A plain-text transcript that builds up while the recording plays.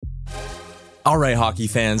All right, hockey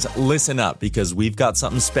fans, listen up because we've got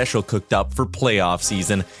something special cooked up for playoff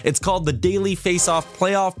season. It's called the Daily Face-Off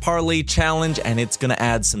Playoff Parlay Challenge, and it's going to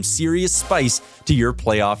add some serious spice to your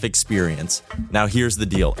playoff experience. Now, here's the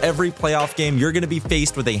deal. Every playoff game, you're going to be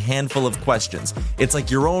faced with a handful of questions. It's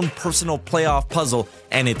like your own personal playoff puzzle,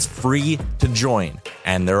 and it's free to join.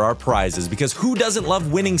 And there are prizes, because who doesn't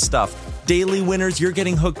love winning stuff? Daily winners, you're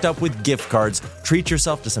getting hooked up with gift cards. Treat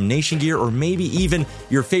yourself to some Nation gear or maybe even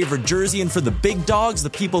your favorite jersey. And for the big dogs, the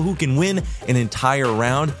people who can win an entire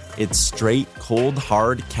round, it's straight, cold,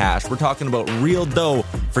 hard cash. We're talking about real dough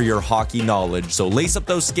for your hockey knowledge. So lace up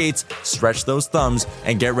those skates, stretch those thumbs,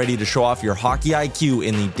 and get ready to show off your hockey IQ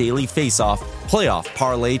in the Daily Face-Off Playoff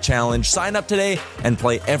Parlay Challenge. Sign up today and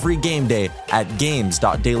play every game day at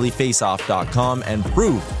games.dailyfaceoff.com and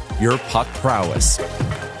prove your puck prowess.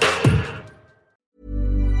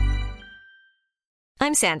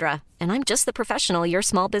 I'm Sandra, and I'm just the professional your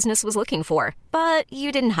small business was looking for. But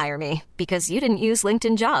you didn't hire me because you didn't use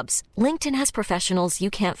LinkedIn Jobs. LinkedIn has professionals you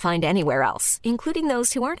can't find anywhere else, including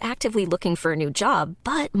those who aren't actively looking for a new job,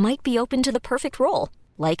 but might be open to the perfect role,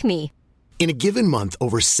 like me. In a given month,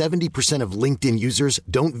 over 70% of LinkedIn users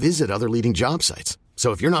don't visit other leading job sites.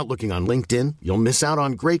 So if you're not looking on LinkedIn, you'll miss out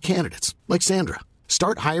on great candidates like Sandra.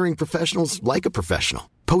 Start hiring professionals like a professional.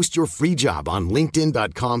 Post your free job on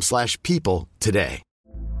linkedin.com/people today.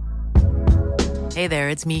 Hey there,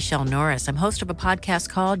 it's Michelle Norris. I'm host of a podcast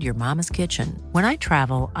called Your Mama's Kitchen. When I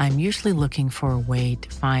travel, I'm usually looking for a way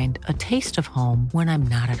to find a taste of home when I'm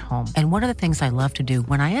not at home. And one of the things I love to do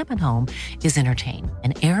when I am at home is entertain.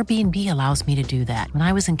 And Airbnb allows me to do that. When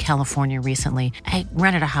I was in California recently, I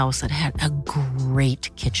rented a house that had a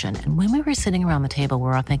great kitchen. And when we were sitting around the table, we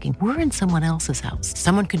were all thinking, we're in someone else's house.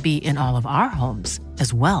 Someone could be in all of our homes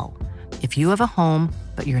as well. If you have a home,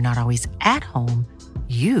 but you're not always at home,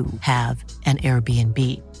 you have an Airbnb.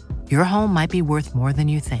 Your home might be worth more than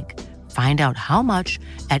you think. Find out how much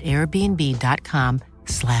at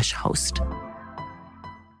airbnb.com/host.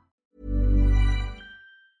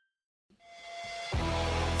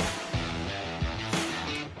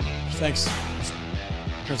 Thanks,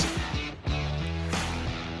 Chris.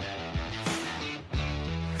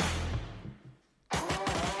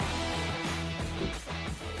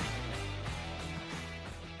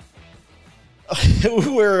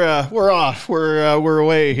 We're off. We're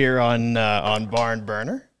away here on Barn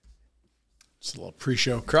Burner. Just a little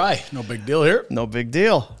pre-show cry. No big deal here. No big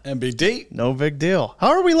deal. MBD. No big deal. How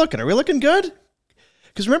are we looking? Are we looking good?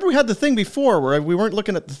 Because remember we had the thing before where we weren't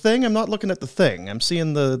looking at the thing. I'm not looking at the thing. I'm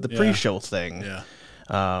seeing the pre-show thing. Yeah.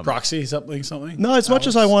 Proxy something. No, as much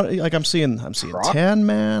as I want. Like I'm seeing Tan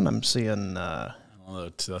Man. I'm seeing.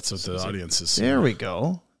 That's what the audience is seeing. There we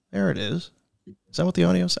go. There it is. Is that what the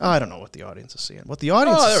audience? I don't know what the audience is seeing. What the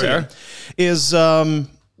audience is seeing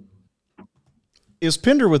is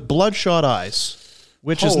Pinder with bloodshot eyes,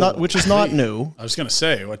 which is not new. I was going to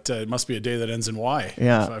say, it must be a day that ends in Y.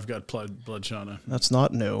 Yeah, if I've got bloodshot. That's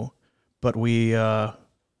not new, but we've been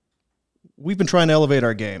trying to elevate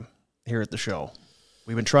our game here at the show.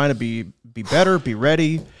 We've been trying to be better, be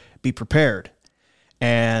ready, be prepared,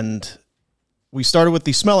 and we started with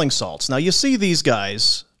the smelling salts. Now you see these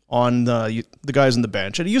guys on the guys on the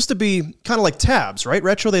bench. And it used to be kind of like tabs, right?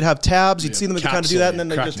 Retro, they'd have tabs. You'd see them kind of do that, and then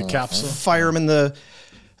they just fire them in the.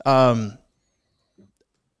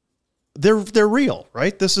 They're real,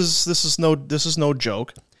 right? This is no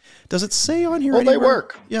joke. Does it say on here? They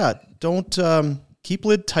work. Yeah. Don't keep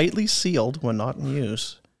lid tightly sealed when not in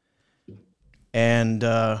use. And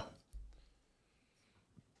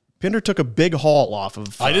Pinder took a big haul off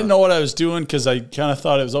of. I didn't know what I was doing because I kind of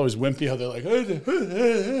thought it was always wimpy how they're like,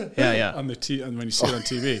 yeah, on when you see it on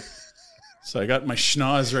TV. So I got my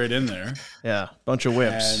schnoz right in there. Yeah, bunch of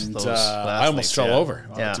whips. And I almost fell over,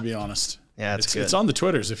 to be honest. Yeah, it's on the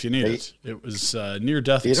Twitters if you need it. It was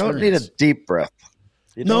near-death experience. You don't need a deep breath.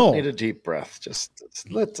 You don't need a deep breath. Just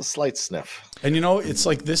let a slight sniff. And it's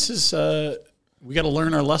like this is. We got to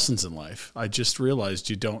learn our lessons in life. I just realized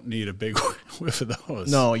you don't need a big whiff of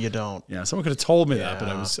those. No, you don't. Yeah, someone could have told me that, but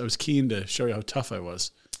I was keen to show you how tough I was.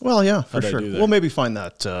 Well, yeah, for sure. We'll maybe find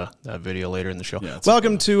that video later in the show. Yeah,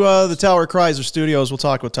 welcome to the Tower Chrysler Studios. We'll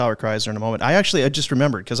talk about Tower Chrysler in a moment. I just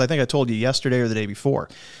remembered because I think I told you yesterday or the day before.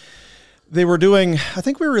 They were doing. I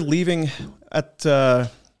think we were leaving at the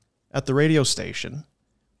radio station.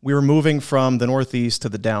 We were moving from the Northeast to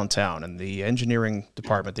the downtown, and the engineering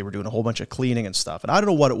department, they were doing a whole bunch of cleaning and stuff. And I don't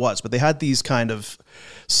know what it was, but they had these kind of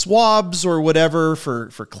swabs or whatever for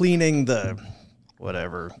cleaning the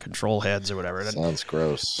control heads or whatever. Sounds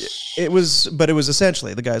gross. It was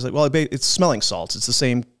essentially, the guy's like, well, it's smelling salts. It's the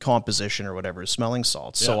same composition or whatever as smelling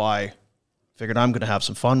salts. Yeah. So I Figured I'm going to have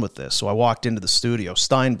some fun with this. So I walked into the studio.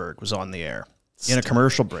 Steinberg was on the air in a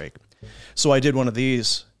commercial break. So I did one of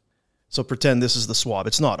these. So pretend this is the swab.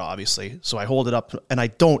 It's not, obviously. So I hold it up, and I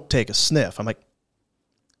don't take a sniff. I'm like,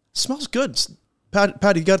 smells good.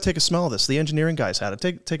 Patty, you got to take a smell of this. The engineering guys had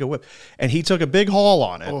it. Take a whiff. And he took a big haul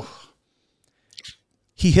on it. Oh.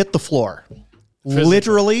 He hit the floor. Physical.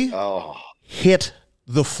 Literally hit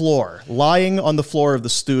the floor. Lying on the floor of the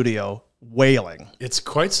studio, wailing. It's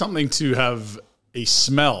quite something to have a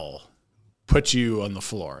smell put you on the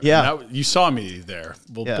floor. Yeah. You saw me there.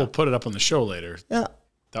 We'll put it up on the show later. Yeah.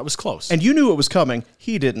 That was close. And you knew it was coming.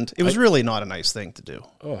 He didn't. It was really not a nice thing to do.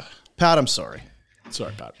 Oh. Pat, I'm sorry.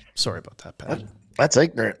 Sorry, Pat. Sorry about that, Pat. That's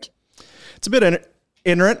ignorant. It's a bit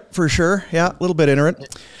ignorant, for sure. Yeah, a little bit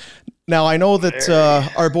ignorant. Now, I know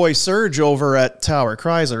that our boy Serge over at Tower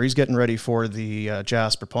Chrysler, he's getting ready for the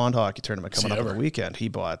Jasper Pond Hockey Tournament coming up on the weekend. He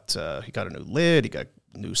got a new lid, he got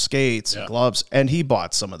new skates and gloves, and he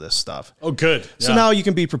bought some of this stuff. Oh, good. So now you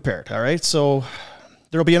can be prepared, all right? So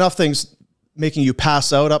there'll be enough things making you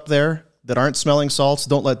pass out up there that aren't smelling salts.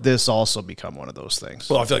 Don't let this also become one of those things.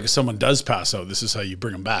 Well, I feel like if someone does pass out, this is how you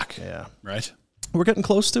bring them back. Yeah. Right? We're getting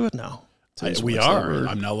close to it now. We are.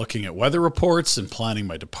 I'm now looking at weather reports and planning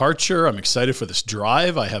my departure. I'm excited for this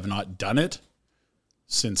drive. I have not done it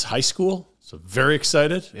since high school, so very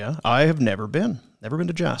excited. Yeah, I have never been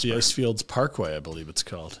to Jasper. The Icefields Parkway, I believe it's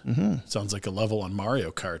called. Mm-hmm. Sounds like a level on Mario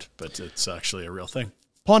Kart, but it's actually a real thing.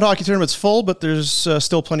 Pond Hockey Tournament's full, but there's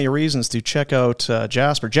still plenty of reasons to check out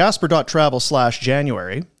Jasper.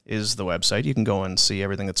 Jasper.travel/January is the website. You can go and see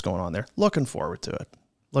everything that's going on there. Looking forward to it.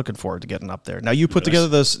 Looking forward to getting up there. Now, you put together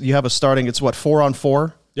this, you have a starting, it's what,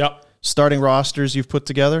 4-on-4? Yep. Starting rosters you've put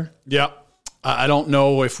together? Yep. I don't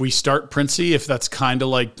know if we start Princey, if that's kind of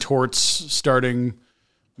like Torts starting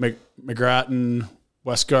McGrattan,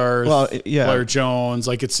 Westgarth, Blair Jones.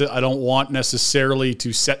 Like I don't want necessarily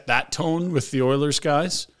to set that tone with the Oilers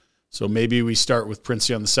guys. So maybe we start with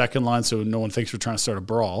Princey on the second line so no one thinks we're trying to start a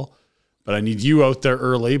brawl. But I need you out there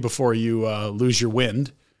early before you lose your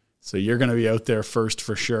wind. So you're going to be out there first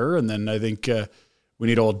for sure. And then I think we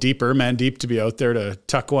need old Mandeep to be out there to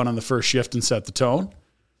tuck one on the first shift and set the tone.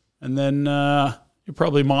 And then you're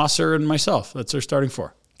probably Mosser and myself. That's our starting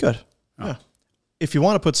four. Good. Oh. Yeah. If you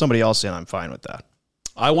want to put somebody else in, I'm fine with that.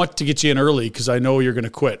 I want to get you in early because I know you're going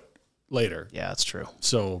to quit later. Yeah, that's true.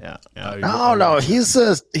 So no, he's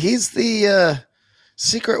the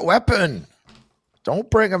secret weapon. Don't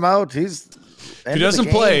bring him out. If he doesn't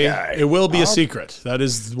play, it will be a secret. That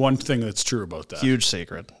is one thing that's true about that. Huge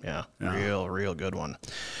secret. Yeah. Real good one.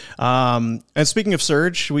 And speaking of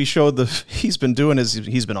Serge, we showed he's been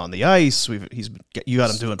on the ice. You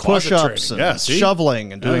got him doing push-ups and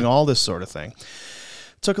shoveling and doing all this sort of thing.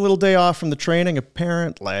 Took a little day off from the training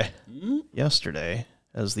apparently yesterday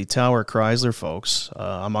as the Tower Chrysler folks,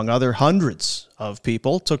 among other hundreds of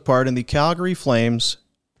people, took part in the Calgary Flames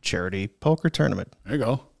charity poker tournament. There you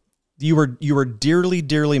go. You were dearly,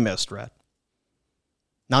 dearly missed, Rhett.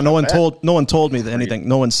 Now, no one told me that anything.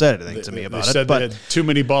 No one said anything to me about it. But they had too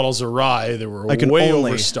many bottles of rye. They were way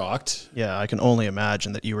overstocked. Yeah, I can only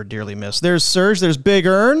imagine that you were dearly missed. There's Serge. There's Big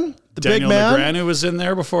Ern, the Daniel big man. Daniel was in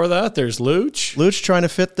there before that. There's Luch. Luch trying to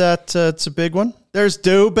fit that. It's a big one. There's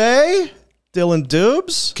Dubé. Dylan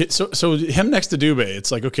Dubes. Okay, so him next to Dubé,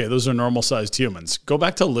 it's like, okay, those are normal-sized humans. Go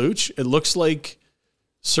back to Luch. It looks like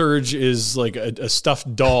Serge is like a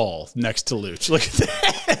stuffed doll next to Luch. Look at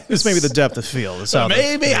that. This may be the depth of field.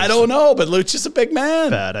 Maybe. I don't know, but Luch is a big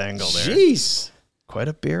man. Bad angle there. Jeez. Quite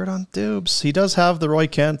a beard on Dubes. He does have the Roy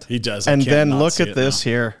Kent. He does. And then look at this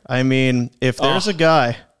here. I mean, if there's a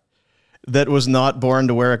guy that was not born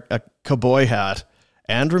to wear a cowboy hat,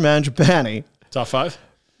 Andrew Mangiapane. Top five?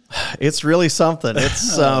 It's really something.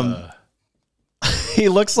 It's he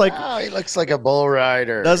looks like a bull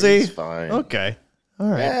rider. Does he? He's fine. Okay. All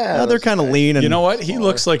right. Yeah, they're kind of lean. And you know what? He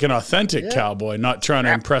looks like an authentic cowboy, not trying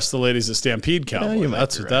to impress the ladies at Stampede Cowboy.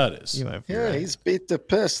 That's what that is. He's beat the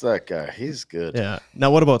piss, that guy. He's good. Yeah. Now,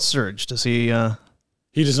 what about Serge? Does he...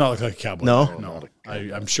 He does not look like a cowboy. No?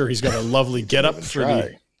 I'm sure he's got a lovely get-up for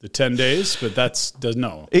the 10 days, but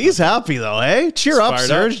no. He's happy, though, eh? Cheer up,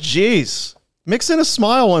 Serge. Jeez. Mix in a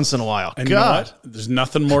smile once in a while. And God. You know what? There's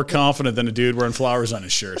nothing more confident than a dude wearing flowers on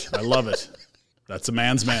his shirt. I love it. That's a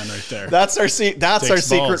man's man right there. That's our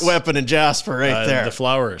secret weapon in Jasper right there. The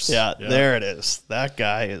flowers. Yeah, there it is. That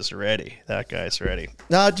guy is ready.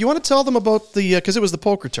 Now, do you want to tell them about because it was the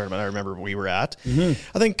poker tournament I remember we were at. Mm-hmm.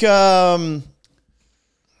 I think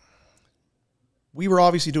we were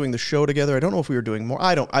obviously doing the show together. I don't know if we were doing more.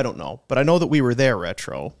 I don't know. But I know that we were there,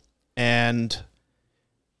 Retro, and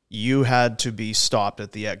you had to be stopped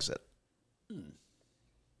at the exit.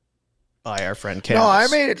 by our friend Candace. No, I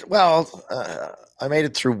made it. Well, I made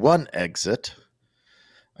it through one exit.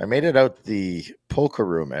 I made it out the poker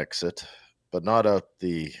room exit, but not out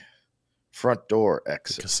the front door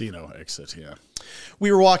exit. The casino exit, yeah.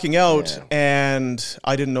 We were walking out, and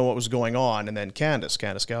I didn't know what was going on. And then Candace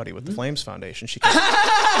Gowdy with the Flames Foundation, she came.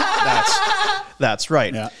 That's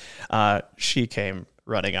right. Yeah. She came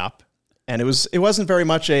running up, and it wasn't very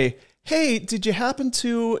much a, hey, did you happen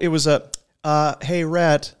to? It was a, hey,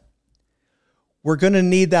 Rhett, we're going to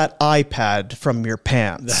need that iPad from your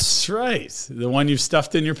pants. That's right. The one you've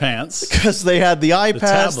stuffed in your pants. Because they had the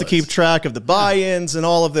iPads to keep track of the buy-ins and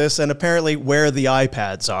all of this, and apparently where the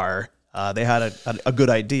iPads are, they had a good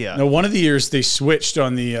idea. Now, one of the years they switched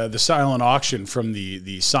on the silent auction from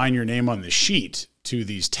the sign your name on the sheet to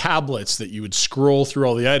these tablets that you would scroll through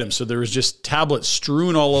all the items. So there was just tablets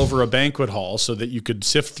strewn all over a banquet hall so that you could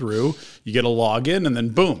sift through. You get a login, and then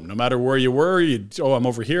boom, no matter where you were, I'm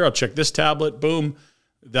over here, I'll check this tablet, boom,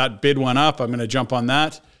 that bid went up, I'm going to jump on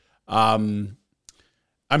that. I'm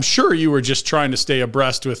sure you were just trying to stay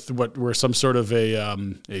abreast with what were some sort of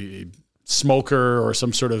a smoker or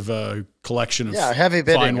some sort of collection of heavy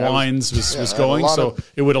bidding. Fine wines was going. So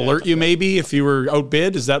it would alert you maybe if you were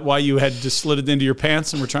outbid. Is that why you had just slid it into your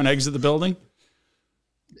pants and were trying to exit the building?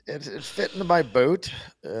 It fit into my boot,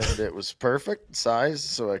 and it was perfect size,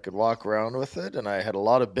 so I could walk around with it. And I had a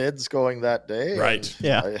lot of bids going that day. Right.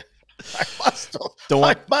 Yeah. I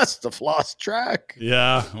must have lost track.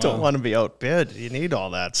 Yeah. Well, don't want to be outbid. You need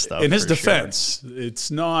all that stuff. In his defense,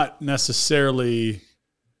 it's not necessarily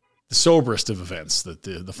the soberest of events that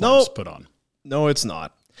the Flames put on. No, it's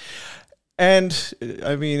not. And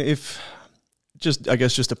I mean, I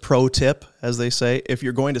guess just a pro tip, as they say, if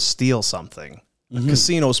you're going to steal something, a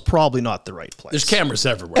casino's probably not the right place. There's cameras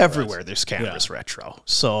everywhere. Everywhere there's cameras, retro.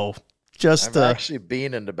 So I've actually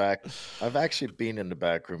been in the back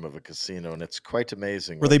room of a casino, and it's quite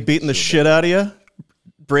amazing. Were they beating the shit out of you?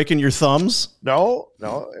 Breaking your thumbs? No,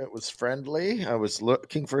 it was friendly. I was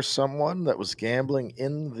looking for someone that was gambling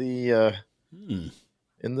in the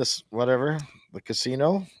in this the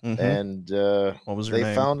casino, and what was her name?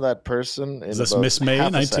 They found that person. Is this Miss May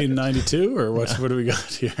 1992, or what? What do we got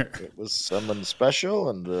here? It was someone special,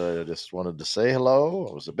 and I just wanted to say hello.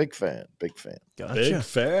 I was a big fan. Gotcha. Big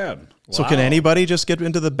fan. Wow. So can anybody just get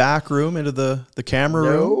into the back room, into the camera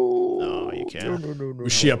room? No, you can't. No.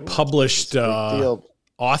 Was she a published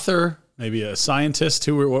author? Maybe a scientist?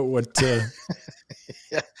 What?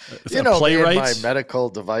 Playwright? My medical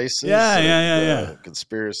devices. Yeah.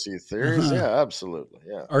 Conspiracy theories. Yeah, absolutely.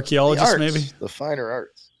 Yeah. Archaeologist, maybe? The finer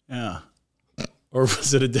arts. Yeah. Or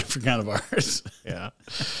was it a different kind of art? Yeah.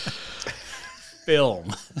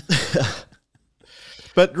 Film.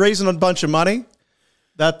 But raising a bunch of money.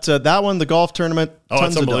 That one, the golf tournament.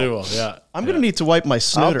 It's unbelievable. Yeah. I'm going to need to wipe my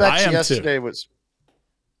snooter. I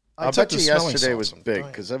bet yesterday was big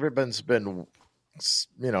because everyone's been,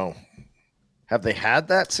 have they had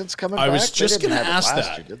that since coming back? I was just going to ask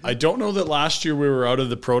that. I don't know that last year we were out of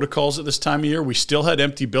the protocols at this time of year. We still had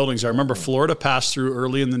empty buildings. I remember Florida passed through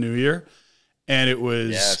early in the new year, and it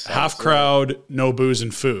was half crowd, no booze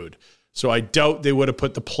and food. So I doubt they would have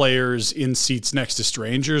put the players in seats next to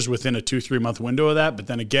strangers within a 2-3 month window of that. But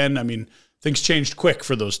then again, I mean, things changed quick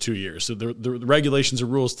for those 2 years. So the regulations or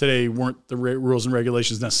rules today weren't the rules and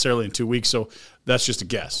regulations necessarily in 2 weeks. So that's just a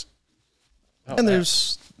guess. And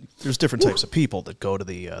there's different types of people that go to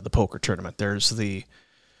the poker tournament. There's the,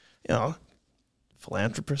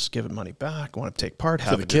 philanthropists giving money back, want to take part,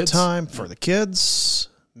 have a good time for the kids,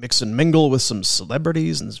 mix and mingle with some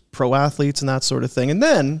celebrities and pro athletes and that sort of thing. And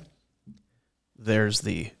then there's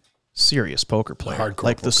the serious poker player,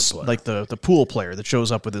 like the pool player that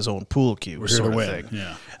shows up with his own pool cue sort of thing.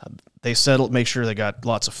 Yeah. They make sure they got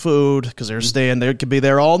lots of food because they're staying there. Could be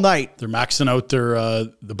there all night. They're maxing out their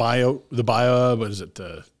what is it?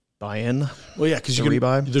 Buy-in. Well, yeah, because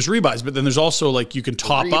there's rebuys, but then there's also you can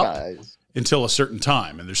top up until a certain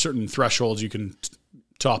time, and there's certain thresholds you can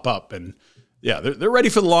top up, and they're ready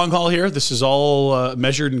for the long haul here. This is all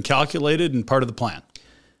measured and calculated and part of the plan.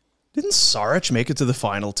 Didn't Sarich make it to the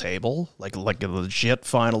final table, like a legit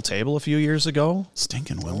final table a few years ago?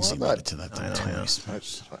 Stinking Wilmsy made it to that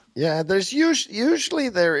thing. Yeah, there's usually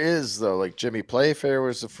there is though. Like Jimmy Playfair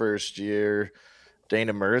was the first year.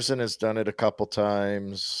 Dana Merzen has done it a couple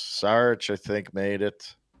times. Sarich, I think, made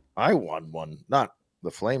it. I won one, not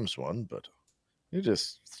the Flames one, but you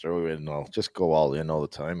just throw in just go all in all the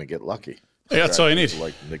time and get lucky. Yeah, that's all you need.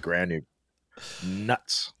 Like Negranu,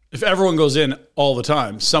 nuts. If everyone goes in all the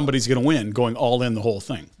time, somebody's going to win going all in the whole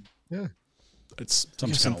thing. Yeah. It's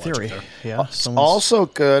some kind of theory. Yeah. It's also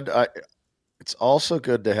good. It's also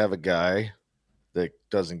good to have a guy that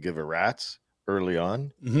doesn't give a rat's early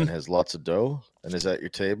on and has lots of dough and is at your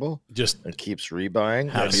table and keeps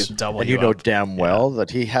rebuying, and you know damn well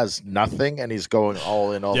that he has nothing and he's going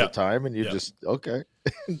all in all the time, and you just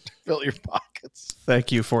fill your pockets.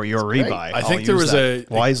 Thank you for your rebuy. I think there was a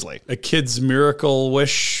Kids Miracle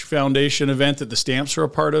Wish Foundation event that the Stamps were a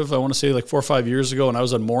part of. I want to say like 4 or 5 years ago, and I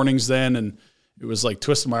was on mornings then, and it was like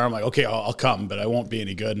twisting my arm. I'm like, okay, I'll come, but I won't be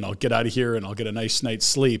any good, and I'll get out of here and I'll get a nice night's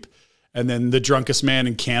sleep. And then the drunkest man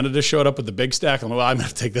in Canada showed up with the big stack. I'm like, well, I'm going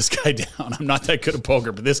to take this guy down. I'm not that good at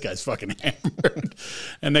poker, but this guy's fucking hammered.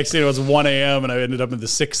 And next thing it was 1 a.m. and I ended up in the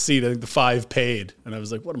 6th seat. I think the 5 paid. And I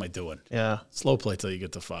was like, what am I doing? Yeah. Slow play till you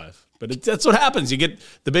get to 5. But that's what happens. You get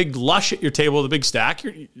the big lush at your table, the big stack.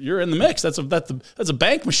 You're in the mix. That's a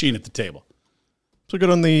bank machine at the table. So good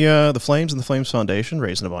on the Flames and the Flames Foundation,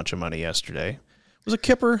 raising a bunch of money yesterday. Was it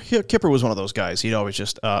Kipper? Kipper was one of those guys. He'd always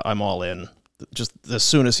just, I'm all in. Just as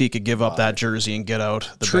soon as he could give up that jersey and get out,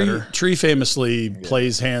 the better. Tree famously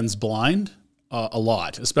plays hands blind a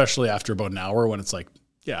lot, especially after about an hour when it's like,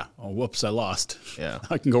 whoops, I lost. Yeah,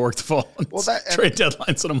 I can go work the phone. Well, trade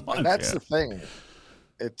deadlines in a month. And that's the thing.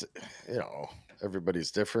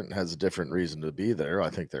 Everybody's different and has a different reason to be there.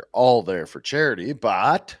 I think they're all there for charity,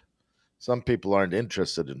 but some people aren't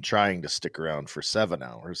interested in trying to stick around for 7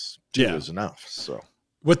 hours. 2 is enough. So.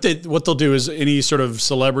 What they'll do is any sort of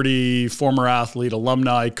celebrity, former athlete,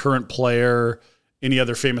 alumni, current player, any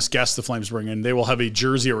other famous guests the Flames bring in, they will have a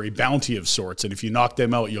jersey or a bounty of sorts. And if you knock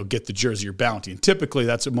them out, you'll get the jersey or bounty. And typically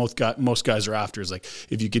that's what most guys are after, is like,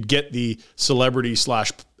 if you could get the celebrity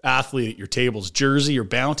 / athlete at your table's jersey or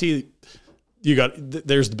bounty,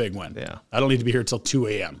 there's the big win. Yeah. I don't need to be here until 2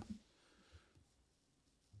 a.m.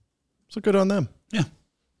 So good on them. Yeah.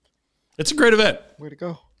 It's a great event. Way to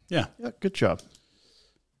go. Yeah. Good job.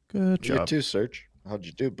 Good job. You too, Serge. How'd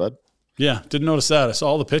you do, bud? Yeah, didn't notice that. I saw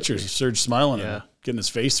all the pictures of Serge smiling and getting his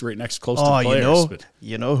face right close to the players.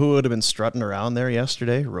 You know who would have been strutting around there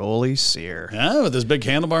yesterday? Rolly Sear. Yeah, with his big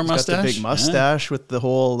handlebar mustache. Got the big mustache with the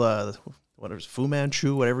whole, Fu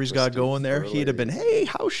Manchu, whatever he's got going there. He'd have been, hey,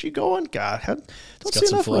 how's she going? God, don't see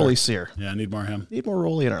enough Rolly Sear. Yeah, I need more him. Need more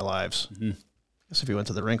Rolly in our lives. Mm-hmm. I guess if he went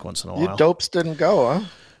to the rink once in a while. You dopes didn't go, huh?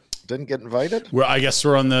 Didn't get invited? Well, I guess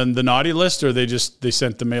we're on the naughty list, or they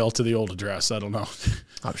sent the mail to the old address. I don't know.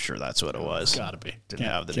 I'm sure that's what it was. Gotta be. Didn't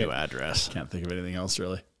have the new address. Can't think of anything else,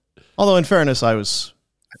 really. Although, in fairness, I was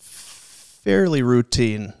fairly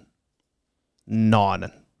routine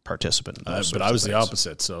non-participant. But I was the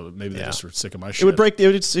opposite, so maybe they just were sick of my shit. It would break.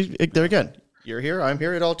 There again. You're here, I'm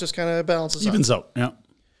here. It all just kind of balances Evens out. Yeah.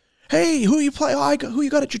 Hey, who you play? Oh, who you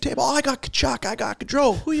got at your table? Oh, I got Kachuk. I got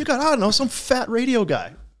Gaudreau. Who you got? I don't know. Some fat radio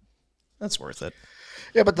guy. That's worth it.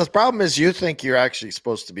 Yeah, but the problem is you think you're actually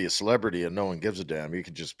supposed to be a celebrity and no one gives a damn. You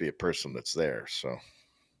could just be a person that's there. So,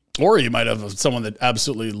 or you might have someone that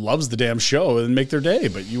absolutely loves the damn show and make their day,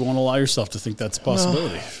 but you won't allow yourself to think that's a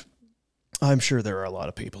possibility. I'm sure there are a lot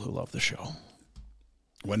of people who love the show.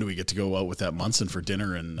 When do we get to go out with that Munson for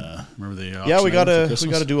dinner? And remember the auction? Yeah, we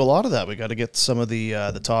gotta do a lot of that. We got to get some of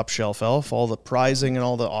the top shelf elf, all the prizing and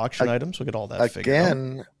all the auction items. We get all that figured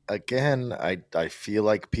out. Again, I feel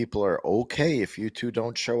like people are okay if you two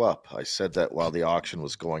don't show up. I said that while the auction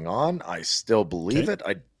was going on. I still believe it.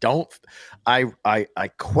 I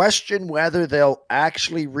question whether they'll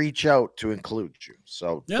actually reach out to include you.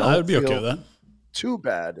 So yeah, I'd be okay with that. Too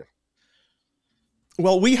bad.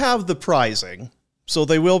 Well, we have the prizing, so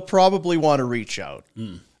they will probably want to reach out.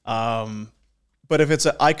 But if it's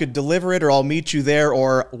I could deliver it, or I'll meet you there,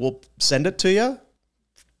 or we'll send it to you,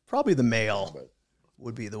 probably the mail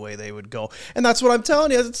would be the way they would go. And that's what I'm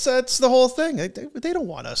telling you. It's the whole thing. They don't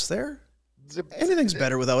want us there. Anything's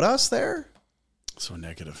better without us there. So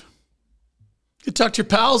negative. You talk to your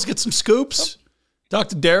pals, get some scoops. Talk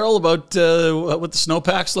to Daryl about what the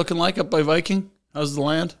snowpack's looking like up by Viking. How's the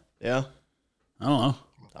land? Yeah. I don't know.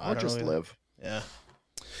 Or just live. Yeah.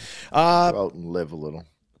 Go out and live a little.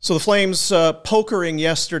 So the Flames pokering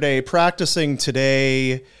yesterday, practicing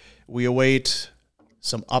today. We await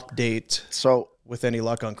some update. So with any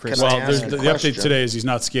luck on Chris. Well, the update today is he's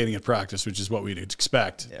not skating at practice, which is what we'd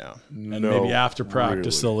expect. Yeah. And maybe after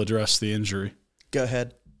practice they'll address the injury. Go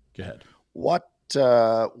ahead. What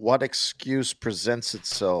excuse presents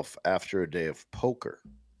itself after a day of poker?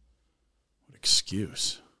 What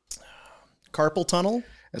excuse? Carpal tunnel?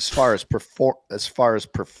 As far as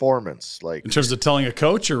performance, like in terms of telling a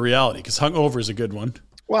coach or reality, because hungover is a good one.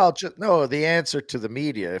 Well, the answer to the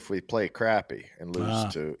media if we play crappy and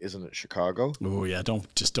lose to, isn't it Chicago? Oh yeah, don't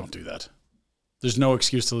do that. There's no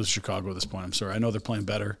excuse to lose Chicago at this point. I'm sorry. I know they're playing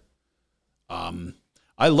better.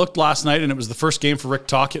 I looked last night and it was the first game for Rick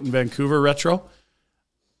Tocchet in Vancouver Retro.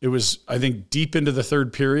 It was, I think, deep into the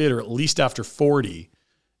third period, or at least after 40.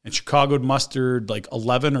 And Chicago had mustered like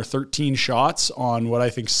 11 or 13 shots on what I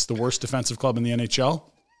think is the worst defensive club in the NHL.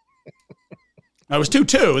 It was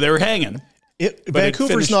 2-2. They were hanging.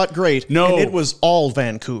 Vancouver's not great. No. And it was all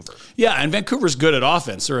Vancouver. Yeah, and Vancouver's good at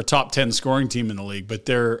offense. They're a top 10 scoring team in the league, but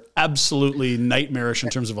they're absolutely nightmarish in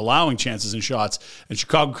terms of allowing chances and shots. And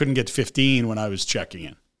Chicago couldn't get 15 when I was checking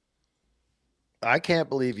in. I can't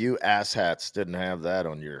believe you asshats didn't have that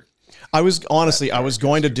on your... I was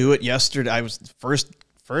going to do it yesterday. I was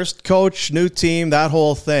first coach, new team, that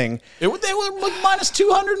whole thing. They were like minus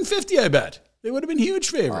 250, I bet. They would have been huge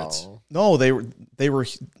favorites. Oh. No, they were.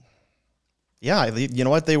 Yeah, you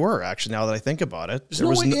know what? They were, actually, now that I think about it. There's no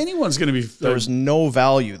way anyone's going to be... There was no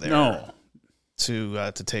value there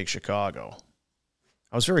to take Chicago.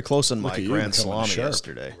 I was very close in my grand salami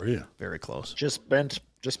yesterday. Were you? Very close. Just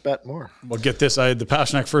bet more. Well, get this. I had the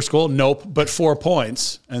Pasternak first goal. Nope, but 4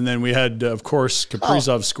 points. And then we had, of course,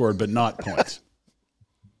 Kaprizov scored, but not points.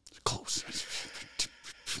 Close.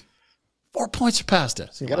 4 points are past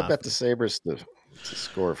it. You got to bet the Sabres to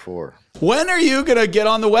score 4. When are you going to get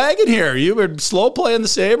on the wagon here? You were slow playing the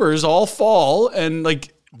Sabres all fall, and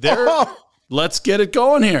let's get it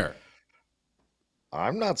going here.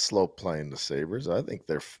 I'm not slow playing the Sabres. I think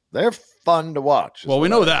they're fun to watch. Well, we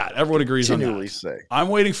know that. Everyone agrees on that. Say. I'm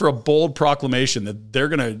waiting for a bold proclamation that they're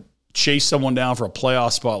going to chase someone down for a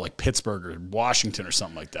playoff spot like Pittsburgh or Washington or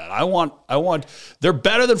something like that. I want. They're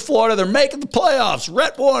better than Florida. They're making the playoffs.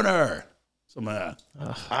 Rhett Warner. Something like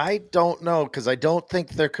that. I don't know, because I don't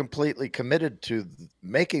think they're completely committed to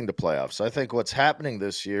making the playoffs. I think what's happening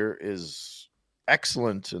this year is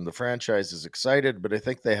excellent, and the franchise is excited, but I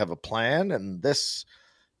think they have a plan, and this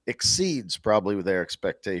exceeds probably their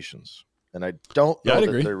expectations. And I don't know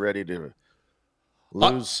that they're ready to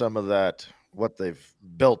lose some of that, what they've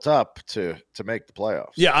built up to make the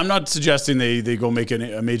playoffs. Yeah, I'm not suggesting they go make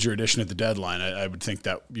a major addition at the deadline. I would think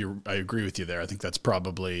that I agree with you there. I think that's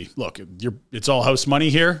probably, look, it's all house money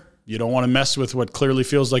here. You don't want to mess with what clearly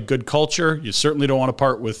feels like good culture. You certainly don't want to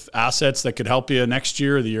part with assets that could help you next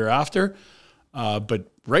year or the year after.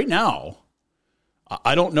 But right now,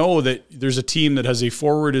 I don't know that there's a team that has a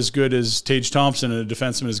forward as good as Tage Thompson and a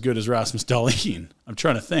defenseman as good as Rasmus Dahlin. I'm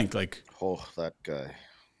trying to think. That guy.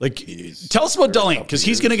 Tell us about Dahlin, because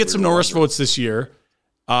he's going to get some Norris votes this year.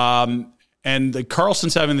 And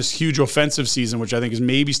Carlson's having this huge offensive season, which I think is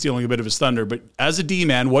maybe stealing a bit of his thunder. But as a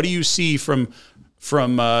D-man, what do you see from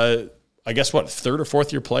I guess, third or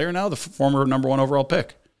fourth year player now, the former number 1 overall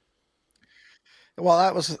pick? Well,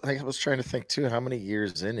 I was trying to think too, how many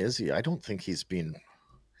years in is he? I don't think is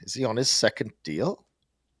he on his second deal?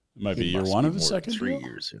 It might be year 1 of his second 3 deal?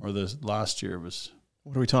 years. Or the last year was...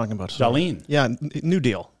 What are we talking about? Dahlin. Yeah, new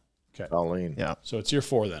deal. Okay. Dahlin. Yeah. So it's year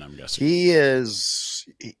 4 then, I'm guessing.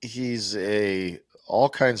 He's all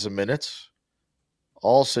kinds of minutes,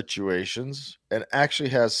 all situations, and actually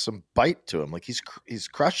has some bite to him. Like he's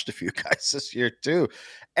crushed a few guys this year too.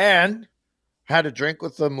 And had a drink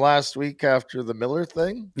with them last week after the Miller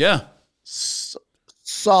thing. Yeah.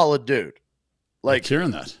 Solid dude. Like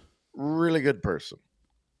hearing that. Really good person.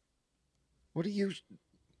 What are you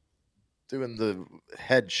doing the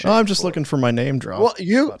head shake? I'm just looking for my name drop. Well,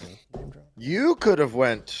 you could have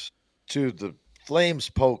went to the Flames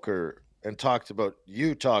poker and talked about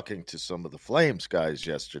you talking to some of the Flames guys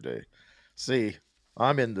yesterday. See,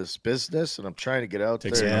 I'm in this business and I'm trying to get out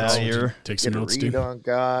there. Take some notes, read on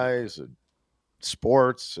guys and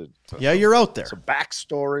sports. And, you're out there. Some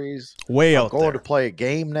backstories. I'm going to play a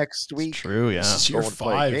game next week. It's true, yeah. This is year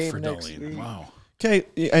 5 for Dahlin. Wow. Okay,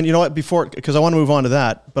 and you know what? Because I want to move on to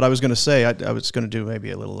that, but I was going to say I was going to do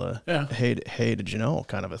maybe a little hey, did you know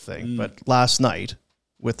kind of a thing. But last night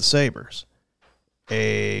with the Sabres,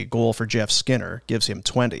 a goal for Jeff Skinner gives him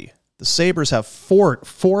 20. The Sabres have four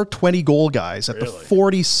 20-goal guys at the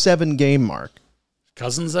 47-game mark.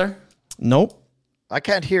 Cousins there? Nope. I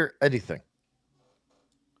can't hear anything.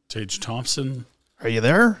 Tage Thompson. Are you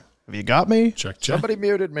there? Have you got me? Check. Somebody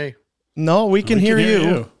muted me. No, we can hear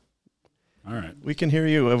you. All right. We can hear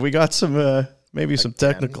you. Have we got some some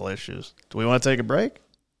technical issues? Do we want to take a break?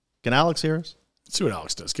 Can Alex hear us? Let's see what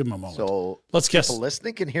Alex does. Give him a moment. So let's guess. People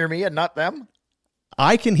listening can hear me and not them?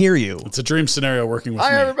 I can hear you. It's a dream scenario working with me.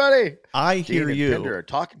 Hi, everybody. I hear Dean you. And Pinder are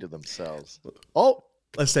talking to themselves. Oh,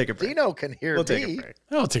 let's take a break. Dino can hear me. Take a break.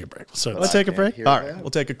 I'll take a break. Let's take a break. All right. We'll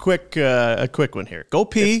take a quick one here. Go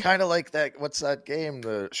pee. It's kind of like that. What's that game?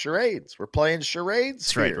 The charades. We're playing charades.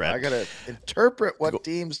 That's right, Red. I got to interpret what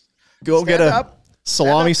teams. Go get a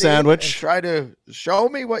salami sandwich. And try to show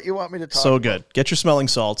me what you want me to talk about. So good. Get your smelling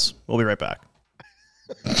salts. We'll be right back.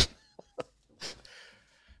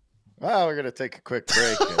 Well, we're going to take a quick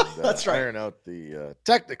break and That's right. iron out the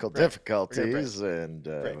technical difficulties, and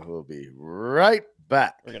we'll be right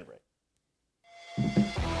back. We're going to break.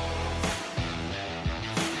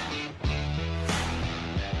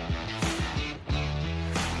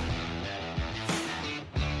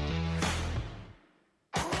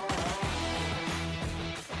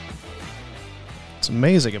 What's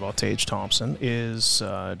amazing about Tage Thompson is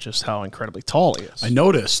just how incredibly tall he is. I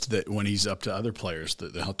noticed that when he's up to other players,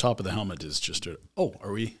 the top of the helmet is just are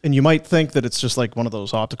we? And you might think that it's just like one of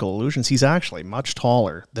those optical illusions. He's actually much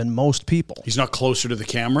taller than most people. He's not closer to the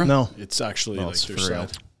camera? No. It's actually like their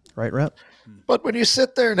side. Right, Rhett? But when you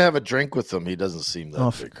sit there and have a drink with him, he doesn't seem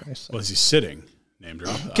that big. Well, is he sitting? Name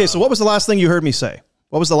drop. Okay, so what was the last thing you heard me say?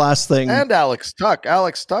 What was the last thing? And Alex Tuck.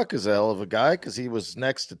 Alex Tuck is a hell of a guy because he was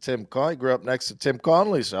next to Tim Connolly. Grew up next to Tim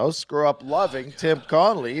Connolly's house. Grew up loving Tim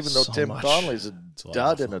Connolly, even though Tim Connolly's a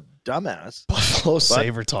dud and a dumbass. Buffalo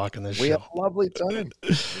Sabre talking this show. We had a lovely time.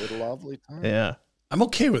 Yeah. I'm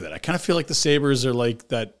okay with it. I kind of feel like the Sabres are like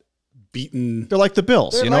that beaten. They're like the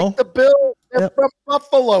Bills, They're you know? like the Bills. They're from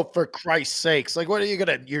Buffalo, for Christ's sakes. Like, what are you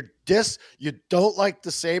going to, you don't like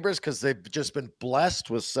the Sabres because they've just been blessed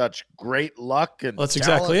with such great luck and that's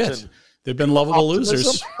exactly it. They've been lovable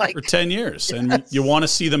losers for 10 years. And you want to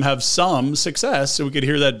see them have some success so we could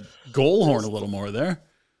hear that goal horn a little more there.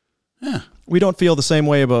 Yeah. We don't feel the same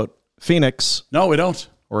way about Phoenix. No, we don't.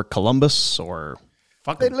 Or Columbus or...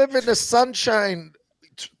 They live in the sunshine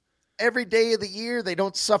every day of the year. They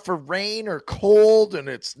don't suffer rain or cold, and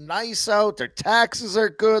it's nice out. Their taxes are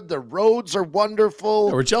good. The roads are wonderful.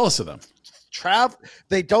 Yeah, we're jealous of them.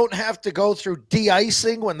 They don't have to go through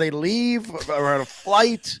de-icing when they leave or on a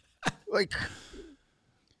flight. Like,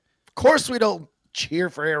 of course we don't cheer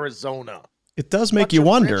for Arizona. It does make you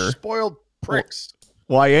wonder. Spoiled pricks.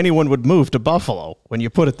 Why anyone would move to Buffalo when you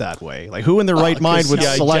put it that way. Like, who in their right mind would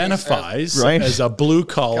select... identifies as a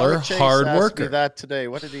blue-collar, hard worker. Me that today.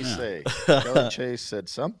 What did he say? Kelly Chase said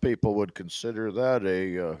some people would consider that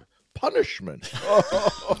a punishment.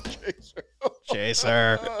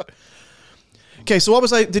 Chaser. Okay, so what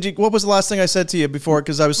was the last thing I said to you before?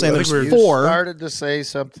 Because I was saying there's four. You started to say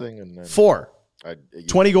something. And then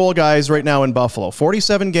 20-goal guys right now in Buffalo.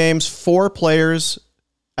 47 games, 4 players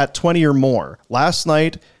at 20 or more. Last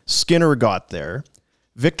night, Skinner got there.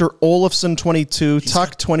 Victor Olofsson, 22.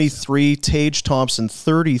 Tuck, 23. Tage Thompson,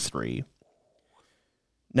 33.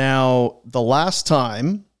 Now, the last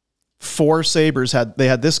time 4 Sabres had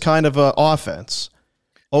this kind of offense,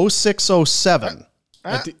 06-07.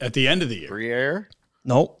 At the end of the year. Briere?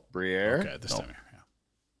 Nope. Briere? Okay, this time. Yeah.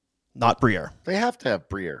 Not Briere. They have to have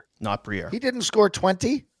Briere. Not Briere. He didn't score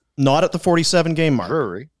 20? Not at the 47-game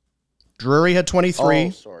mark. Drury had 23. Oh,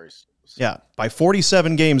 sorry. Yeah, by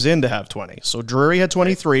 47 games in to have 20. So Drury had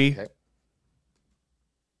 23. Okay.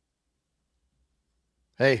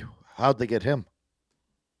 Hey, how'd they get him?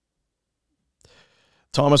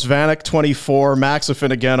 Thomas Vanek, 24.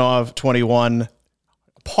 Maxifin again of 21.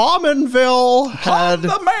 Pominville had the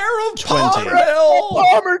mayor of 20.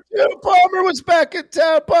 Palmer, too. Palmer was back in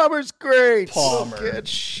town. Palmer's great. Palmer.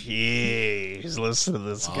 Jeez, listen to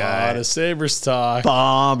this guy. The Sabres talk.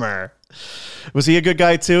 Palmer. Was he a good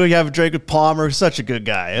guy too? You have a drink with Palmer. Such a good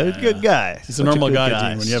guy. A good guy. He's a normal guy,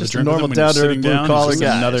 Dean. When you have a drink with him, when you're sitting down, he's just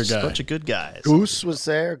another guy. Bunch of good guys. Goose was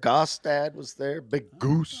there. Gostad was there. Big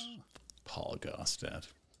Goose. Paul Gostad.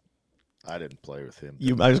 I didn't play with him.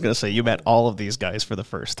 I was going to say, you met all of these guys for the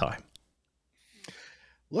first time.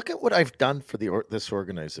 Look at what I've done for this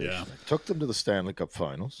organization. Yeah. I took them to the Stanley Cup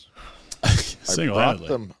Finals.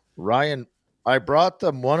 I brought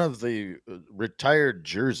them one of the retired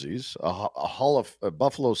jerseys, a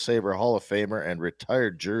Buffalo Sabre Hall of Famer and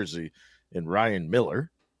retired jersey in Ryan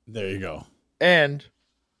Miller. There you go. And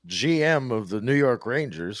GM of the New York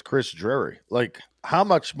Rangers, Chris Drury. Like, how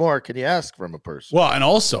much more can you ask from a person? Well, and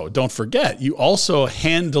also, don't forget, you also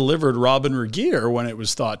hand-delivered Robin Regeer when it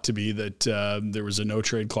was thought to be that there was a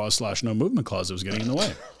no-trade clause / no-movement clause that was getting in the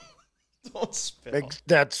way. Don't spill.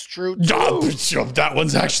 That's true, too. That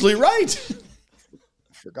one's actually right.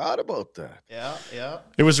 Forgot about that. Yeah.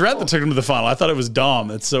 It was Rhett that took him to the final. I thought it was Dom.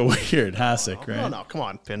 That's so weird. Hasek, right? No, come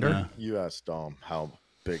on, Pinder. Yeah. You asked Dom how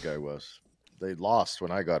big I was. They lost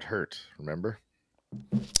when I got hurt, remember?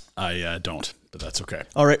 I don't, but that's okay.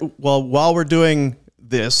 All right. Well, while we're doing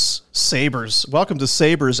this, Sabres, welcome to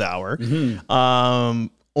Sabres Hour. Mm-hmm.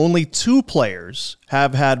 Only 2 players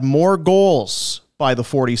have had more goals by the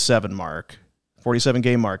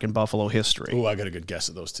 47-game mark in Buffalo history. Oh, I got a good guess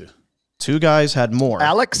at those 2. 2 guys had more.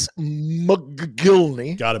 Alex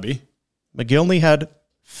McGillney. Gotta be. McGillney had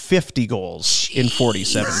 50 goals in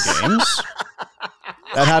 47 games.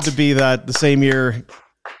 That had to be the same year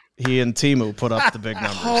He and Timu put up the big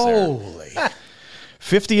numbers Holy. there.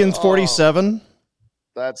 50 and 47.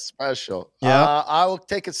 That's special. Yeah. I will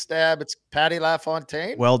take a stab. It's Patty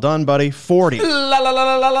LaFontaine. Well done, buddy. 40.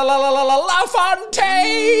 LaFontaine.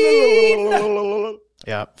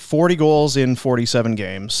 Yeah, 40 goals in 47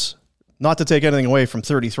 games. Not to take anything away from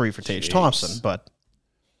 33 for Tage Thompson, but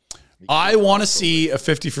I want to see a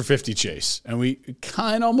 50 for 50 chase. And we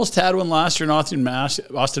kind of almost had one last year in Austin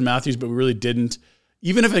Matthews, but we really didn't.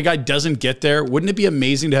 Even if a guy doesn't get there, wouldn't it be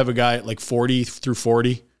amazing to have a guy at like 40 through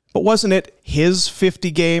 40? But wasn't it his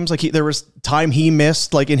 50 games? Like there was time he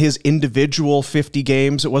missed, like in his individual 50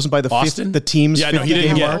 games. It wasn't by the the team's 50 he didn't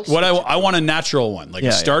game get mark. what I want a natural one,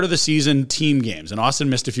 like start of the season team games. And Austin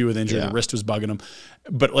missed a few with injury. The wrist was bugging him.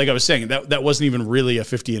 But like I was saying, that wasn't even really a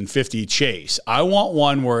 50 and 50 chase. I want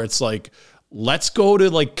one where it's like, let's go to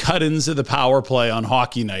like cut-ins of the power play on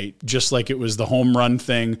hockey night, just like it was the home run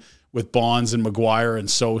thing with Bonds and McGuire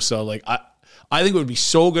and Sosa. Like I think it would be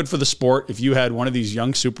so good for the sport if you had one of these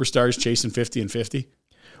young superstars chasing 50 and 50.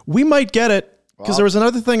 We might get it, because there was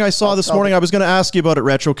another thing I saw this morning. I was going to ask you about it,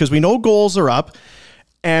 Retro, because we know goals are up,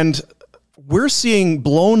 and we're seeing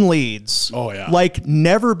blown leads like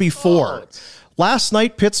never before. Last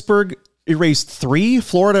night, Pittsburgh erased 3.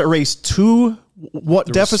 Florida erased 2. What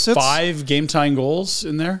there deficits? 5 game-tying goals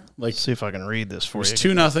in there. Like, let's see if I can read this for you. It was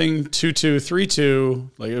 2-0, 2-2,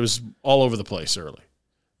 3-2. Like, it was all over the place early.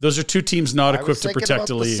 Those are two teams not equipped to protect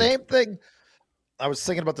the league. Same thing. I was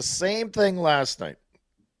thinking about the same thing last night.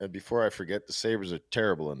 And before I forget, the Sabres are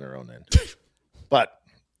terrible in their own end. But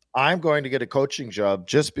I'm going to get a coaching job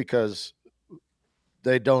just because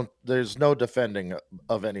there's no defending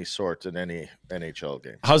of any sort in any NHL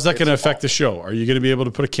game. How's that going to affect the show? Are you going to be able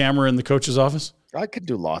to put a camera in the coach's office? I could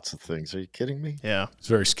do lots of things. Are you kidding me? Yeah. It's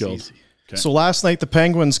very skilled. Okay. So last night the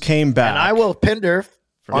Penguins came back. And I will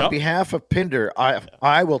on behalf of Pinder,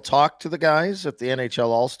 I will talk to the guys at the NHL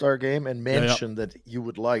All-Star game and mention that you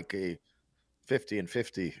would like a 50 and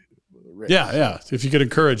 50 race. Yeah. If you could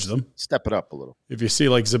encourage them. Step it up a little. If you see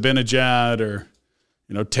like Zibanejad or,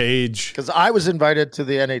 Tage. Because I was invited to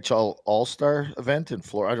the NHL All-Star event in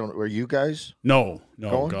Florida. I don't know. Were you guys? No.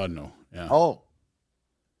 Going? God, no. Yeah. Oh.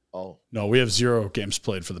 No, we have 0 games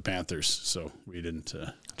played for the Panthers, so we didn't.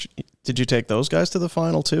 Did you take those guys to the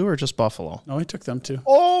final too, or just Buffalo? No, I took them too.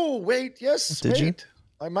 Oh, wait. Yes. Did you?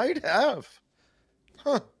 I might have.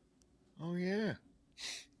 Huh. Oh, yeah.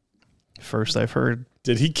 First I've heard.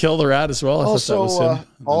 Did he kill the rat as well? I thought that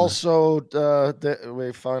was him.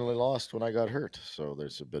 We finally lost when I got hurt. So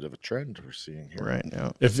there's a bit of a trend we're seeing here. Right. Yeah.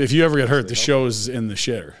 If you ever get hurt, the show's in the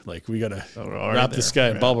shitter. Like, we got to wrap this guy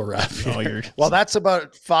in bubble wrap. Well, that's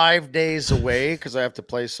about 5 days away because I have to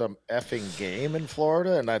play some effing game in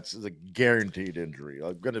Florida, and that's the guaranteed injury.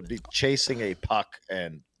 I'm going to be chasing a puck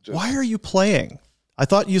and just... Why are you playing? I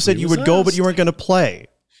thought you said you would go, but you weren't going to play.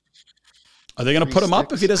 Are they going to put him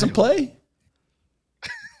up if he doesn't play?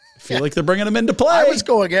 I feel like they're bringing him in to play. I was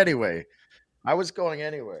going anyway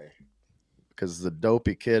because the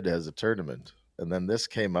dopey kid has a tournament. And then this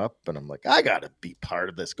came up, and I'm like, I got to be part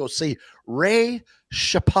of this. Go see Ray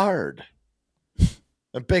Shepard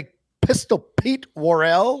and big Pistol Pete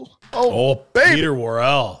Worrell. Oh, Peter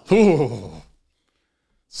Worrell. Ooh.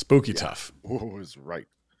 Spooky tough. Oh, is right.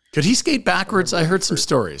 Could he skate backwards? I heard some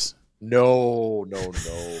stories. No.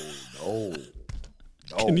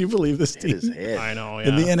 Can you believe this team? His head. I know, yeah.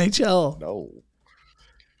 In the NHL. No.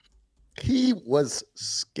 He was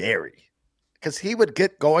scary because he would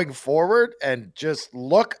get going forward and just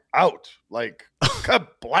look out like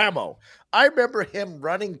kablamo. I remember him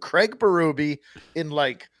running Craig Berube in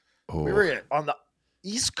we were on the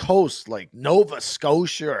East Coast, like Nova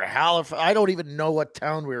Scotia or Halifax. I don't even know what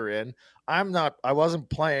town we were in. I wasn't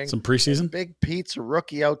playing. Some preseason? And Big Pete's a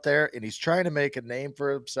rookie out there, and he's trying to make a name for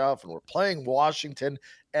himself, and we're playing Washington,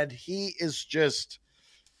 and he is just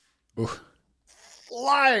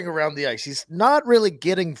flying around the ice. He's not really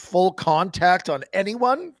getting full contact on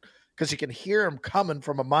anyone because you can hear him coming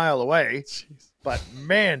from a mile away. Jeez. But,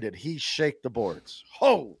 man, did he shake the boards.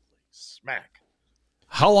 Holy smack.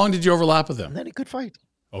 How long did you overlap with him? And then he could fight.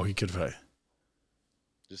 Oh, he could fight.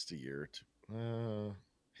 Just a year or two.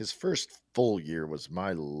 His first full year was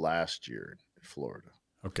my last year in Florida.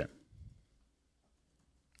 Okay.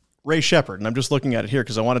 Ray Shepard, and I'm just looking at it here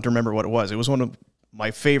because I wanted to remember what it was. It was one of my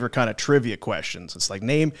favorite kind of trivia questions. It's like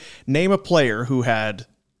name a player who had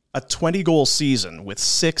a 20-goal season with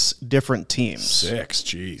 6 different teams. 6,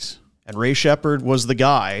 jeez. And Ray Shepard was the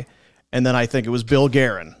guy, and then I think it was Bill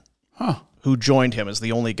Guerin who joined him as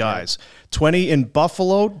the only guys. 20 in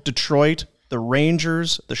Buffalo, Detroit, the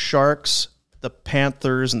Rangers, the Sharks, the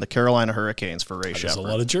Panthers, and the Carolina Hurricanes for Ray Shepard. There's a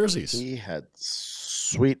lot of jerseys. He had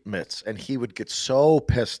Sweet Mitts, and he would get so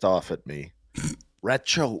pissed off at me.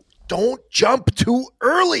 Retro, don't jump too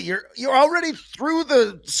early. You're already through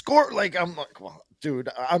the score. Like, I'm like, well, dude,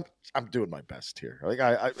 I'm doing my best here. Like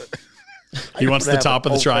he wants the top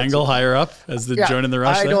of the triangle higher up as the join in the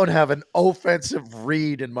rush. I don't have an offensive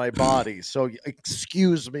read in my body, so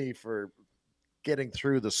excuse me for getting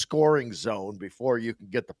through the scoring zone before you can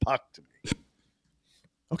get the puck to me.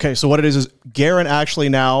 Okay, so what it is Guerin actually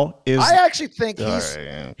now is... I actually think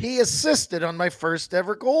he assisted on my first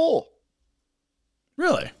ever goal.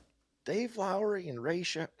 Really? Dave Lowry and Ray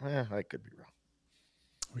I could be wrong.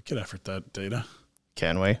 We could effort that data.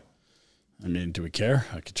 Can we? I mean, do we care?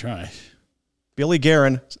 I could try. Billy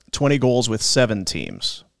Guerin, 20 goals with 7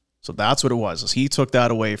 teams. So that's what it was. Is he took that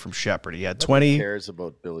away from Shepherd. He had 20. Who cares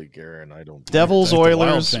about Billy Guerin? I don't. Devils,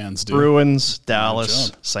 Oilers, Bruins,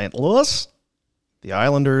 Dallas, St. Louis, the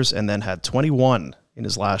Islanders, and then had 21 in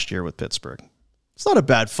his last year with Pittsburgh. It's not a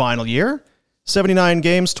bad final year. 79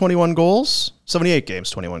 games, 21 goals. 78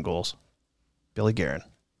 games, 21 goals. Billy Guerin.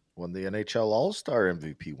 Won the NHL All-Star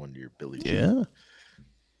MVP one year, Billy. Yeah.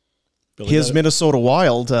 His Minnesota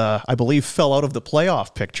Wild, I believe, fell out of the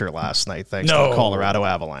playoff picture last night thanks to the Colorado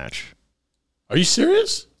Avalanche. Are you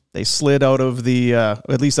serious? They slid out of the,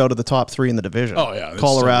 at least out of the top 3 in the division. Oh, yeah.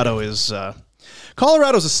 Colorado's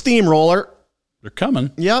a steamroller. They're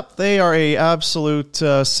coming. Yep, they are a absolute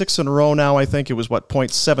 6 in a row now. I think it was,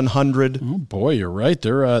 .700. Oh, boy, you're right.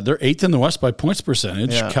 They're 8th in the West by points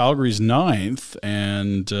percentage. Yeah. Calgary's 9th.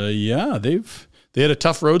 And, they had a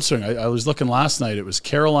tough road swing. I was looking last night. It was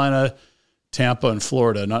Carolina, Tampa, and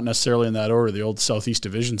Florida. Not necessarily in that order. The old Southeast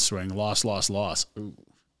Division swing. Loss. Ooh.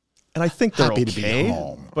 And I think they're happy okay, to be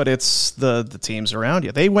home. But it's the teams around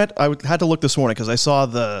you. They went. I had to look this morning because I saw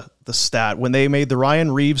the stat when they made the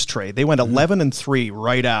Ryan Reeves trade. They went 11-3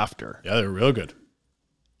 right after. Yeah, they're real good.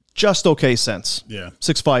 Just okay sense. Yeah,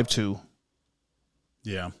 6-5-2.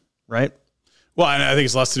 Yeah, right. Well, and I think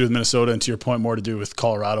it's less to do with Minnesota, and to your point, more to do with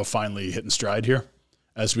Colorado finally hitting stride here,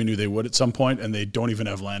 as we knew they would at some point, and they don't even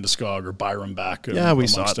have Landeskog or Byram back. Yeah, we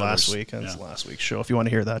saw it last week. That's last week's show. If you want to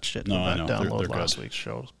hear that shit, download last week's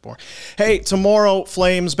show. It was boring. Hey, tomorrow,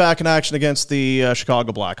 Flames back in action against the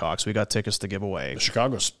Chicago Blackhawks. We got tickets to give away.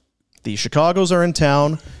 The Chicagos are in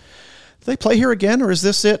town. Do they play here again, or is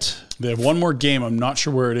this it? They have one more game. I'm not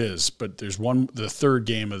sure where it is, but there's the third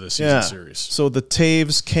game of the season series. So the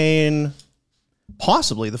Taves, Kane...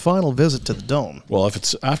 possibly the final visit to the Dome. Well, if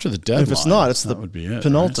it's after the deadline, if it's not, it's the would be it,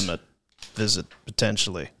 penultimate visit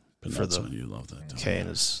potentially for the. You love that. Kane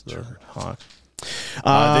is the Hawk.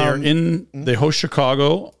 They host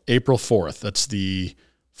Chicago April 4th. That's the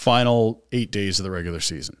final 8 days of the regular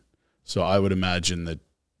season. So I would imagine that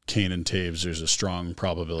Kane and Taves, there's a strong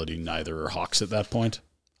probability neither are Hawks at that point.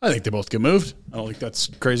 I think they both get moved. I don't think that's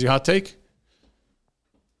a crazy hot take.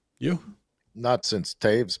 You? Not since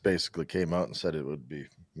Taves basically came out and said it would be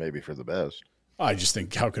maybe for the best. I just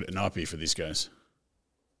think, how could it not be for these guys?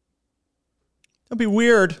 That'd be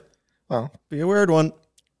weird. Well, be a weird one.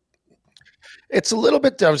 It's a little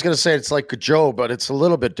bit, I was going to say it's like Gaudreau, but it's a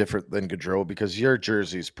little bit different than Gaudreau because your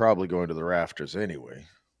jersey's probably going to the rafters anyway.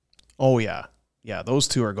 Oh, yeah. Yeah, those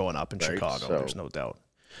two are going up in Chicago. So there's no doubt.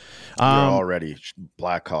 You're already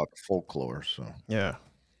Blackhawk folklore, so. Yeah.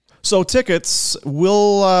 So tickets,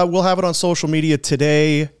 we'll have it on social media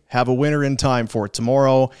today. Have a winner in time for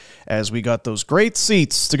tomorrow, as we got those great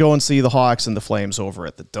seats to go and see the Hawks and the Flames over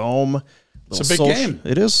at the Dome. It's a big game.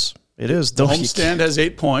 It is. The homestand has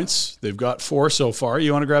 8 points. They've got 4 so far.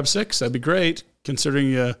 You want to grab 6? That'd be great,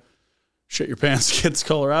 considering you shit your pants against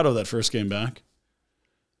Colorado that first game back.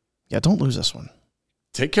 Yeah, don't lose this one.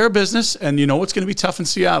 Take care of business, and you know what's going to be tough in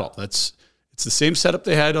Seattle. It's the same setup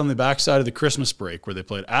they had on the backside of the Christmas break, where they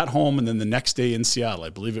played at home and then the next day in Seattle. I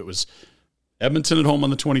believe it was Edmonton at home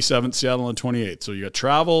on the 27th, Seattle on the 28th. So you got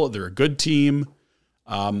travel. They're a good team.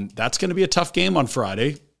 That's going to be a tough game on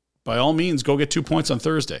Friday. By all means, go get 2 points on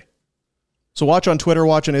Thursday. So watch on Twitter,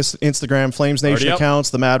 watch on Instagram, FlamesNation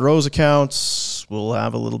accounts, the Mad Rose accounts. We'll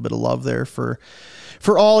have a little bit of love there for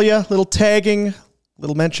all you. Little tagging,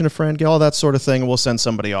 little mention a friend, all that sort of thing. And we'll send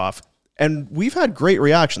somebody off. And we've had great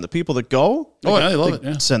reaction. The people that go, they love it.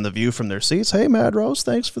 Yeah. Send the view from their seats. Hey, Mad Rose,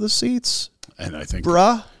 thanks for the seats. And I think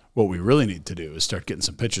what we really need to do is start getting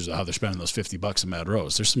some pictures of how they're spending those $50 in Mad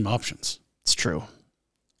Rose. There's some options. It's true.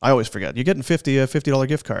 I always forget. You're getting a $50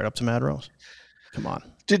 gift card up to Mad Rose. Come on.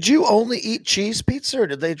 Did you only eat cheese pizza, or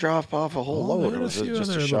did they drop off a whole load, or was it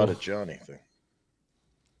just a shot at Johnny thing?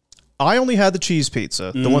 I only had the cheese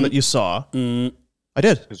pizza, the one that you saw. I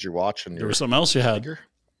did. Because you're watching. There was something else you had.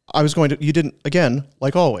 I was going to, you didn't, again,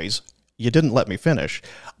 like always, You didn't let me finish.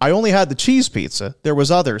 I only had the cheese pizza. There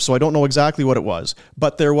was others, so I don't know exactly what it was.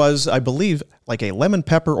 But there was, I believe, like a lemon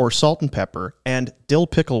pepper or salt and pepper and dill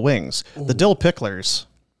pickle wings. Ooh. The dill picklers,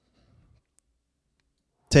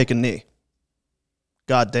 take a knee.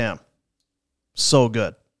 God damn. So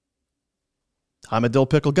good. I'm a dill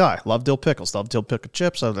pickle guy. Love dill pickles. Love dill pickle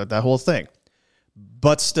chips. That whole thing.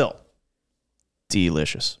 But still,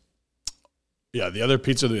 delicious. Yeah, the other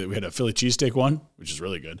pizza, we had a Philly cheesesteak one, which is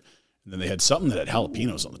really good. And then they had something that had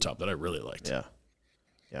jalapenos on the top that I really liked. Yeah.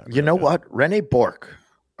 Yeah. You know what? Rene Bork.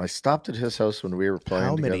 I stopped at his house when we were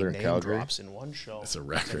playing together in Calgary. How many name drops in one show? It's a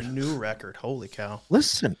record. It's a new record. Holy cow.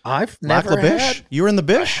 Listen, I've never had... You were in the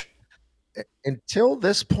Bish? Until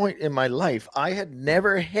this point in my life, I had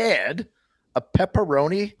never had a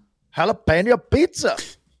pepperoni jalapeno pizza.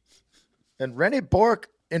 And Rene Bork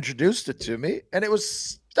introduced it to me, and it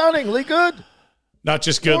was stunningly good. Not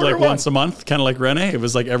just good like once a month, kind of like Rene. It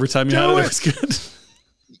was like every time you had it, it was good.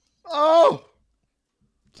 Oh,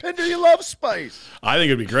 Pinder, you love spice. I think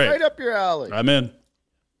it'd be great. Right up your alley. I'm in.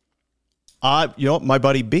 My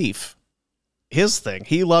buddy Beef, his thing,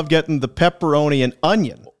 he loved getting the pepperoni and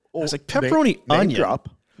onion. I was like, pepperoni, onion.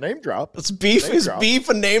 Name drop. It's Beef. Is Beef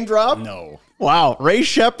a name drop? No. Wow. Ray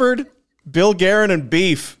Shepard, Bill Guerin, and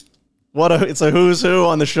Beef. It's a who's who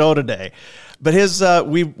on the show today. But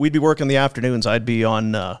we'd be working the afternoons. I'd be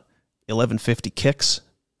on 1150 Kicks.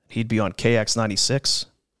 He'd be on KX 96.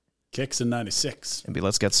 Kicks in 96. And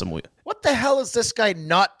let's get some. What the hell has this guy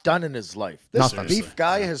not done in his life? This Beef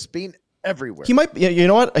guy has been everywhere. He might. You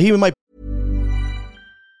know what? He might.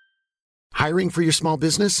 Hiring for your small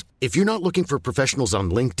business? If you're not looking for professionals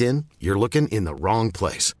on LinkedIn, you're looking in the wrong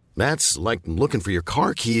place. That's like looking for your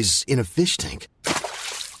car keys in a fish tank.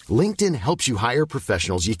 LinkedIn helps you hire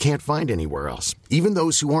professionals you can't find anywhere else, even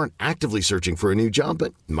those who aren't actively searching for a new job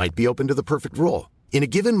but might be open to the perfect role. In a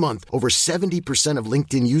given month, over 70% of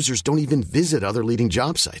LinkedIn users don't even visit other leading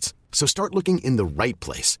job sites. So start looking in the right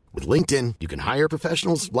place. With LinkedIn, you can hire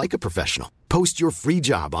professionals like a professional. Post your free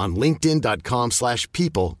job on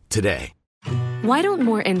linkedin.com/people today. Why don't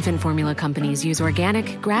more infant formula companies use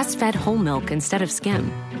organic, grass-fed whole milk instead of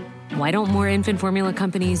skim? Why don't more infant formula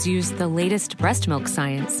companies use the latest breast milk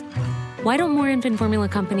science? Why don't more infant formula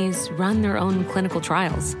companies run their own clinical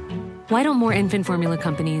trials? Why don't more infant formula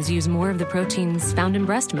companies use more of the proteins found in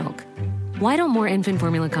breast milk? Why don't more infant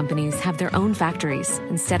formula companies have their own factories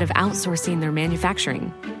instead of outsourcing their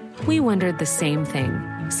manufacturing? We wondered the same thing.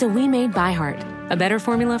 So we made ByHeart, a better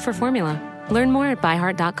formula for formula. Learn more at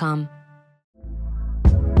byheart.com.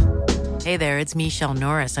 Hey there, it's Michelle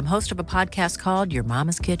Norris. I'm host of a podcast called Your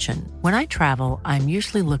Mama's Kitchen. When I travel, I'm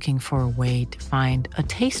usually looking for a way to find a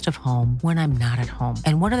taste of home when I'm not at home.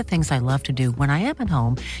 And one of the things I love to do when I am at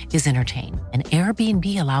home is entertain. And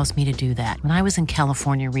Airbnb allows me to do that. When I was in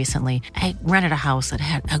California recently, I rented a house that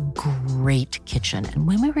had a great kitchen. And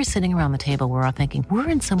when we were sitting around the table, we were all thinking, we're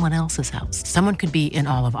in someone else's house. Someone could be in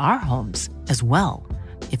all of our homes as well.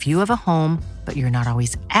 If you have a home, but you're not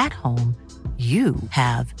always at home, you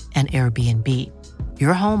have an Airbnb.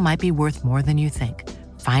 Your home might be worth more than you think.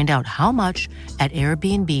 Find out how much at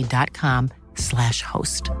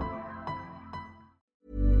airbnb.com/host.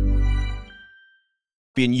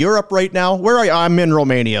 Be in Europe right now. Where are you? I'm in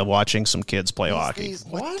Romania watching some kids play hockey.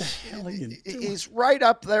 What the hell are you doing? He's right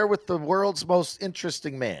up there with the world's most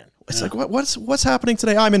interesting man. It's like what's happening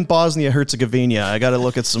today? I'm in Bosnia Herzegovina. I got to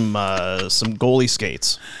look at some goalie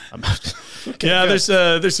skates. Okay, there's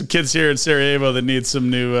some kids here in Sarajevo that need some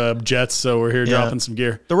new jets, so we're here dropping some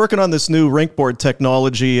gear. They're working on this new rink board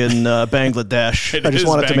technology in Bangladesh. I just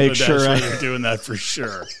wanted to make sure you're doing that for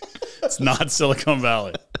sure. It's not Silicon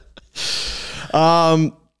Valley.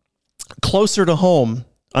 Closer to home,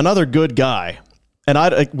 another good guy, and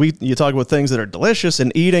you talk about things that are delicious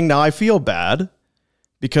and eating. Now I feel bad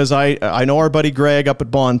because I know our buddy Greg up at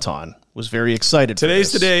Bonton was very excited.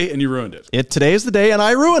 Today's the day, and you ruined it. Today's the day, and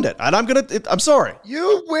I ruined it. And I'm sorry.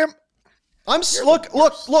 You wimp. Look.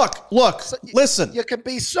 Listen. You can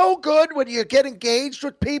be so good when you get engaged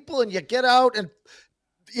with people and you get out and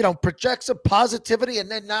project some positivity,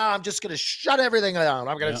 and then now I'm just going to shut everything down.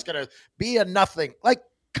 I'm just going to be a nothing. Like,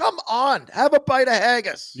 come on, have a bite of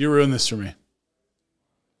haggis. You ruined this for me.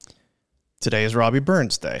 Today is Robbie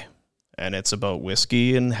Burns Day, and it's about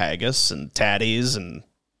whiskey and haggis and tatties and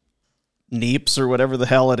neeps or whatever the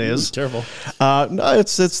hell it is. Careful. No,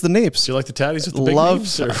 it's the neeps. Do you like the tatties with the big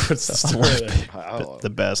neeps? Or what's the story the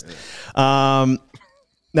best.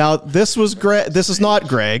 Now this was Greg. This is not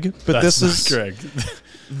Greg, but this is Greg.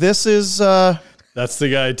 This is that's the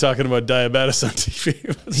guy talking about diabetes on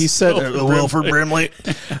TV. He said Wilford Brimley.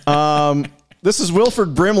 This is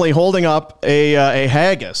Wilford Brimley holding up a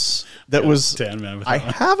haggis that was, I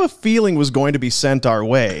have a feeling was going to be sent our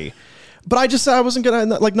way. But I wasn't going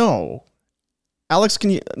to, like, no. Alex, can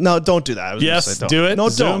you? No, don't do that. Yes, do it. No,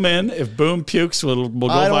 Zoom in. If Boom pukes, we'll go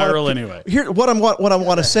viral anyway. Here, what I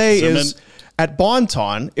want to say is, at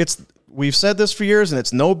Bonton, we've said this for years, and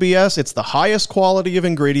it's no BS. It's the highest quality of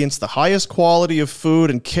ingredients, the highest quality of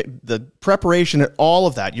food, and the preparation, and all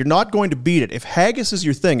of that. You're not going to beat it. If haggis is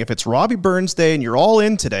your thing, if it's Robbie Burns Day and you're all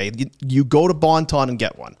in today, you go to Bonton and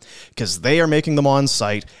get one, because they are making them on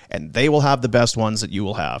site, and they will have the best ones that you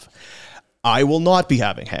will have. I will not be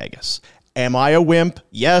having haggis. Am I a wimp?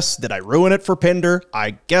 Yes. Did I ruin it for Pinder?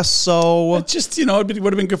 I guess so. It just, it would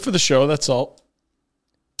have been good for the show. That's all.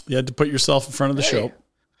 You had to put yourself in front of the show.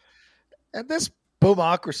 And this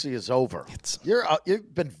boomocracy is over.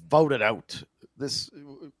 You've been voted out.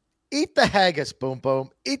 Eat the haggis, Boom Boom.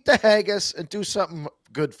 Eat the haggis and do something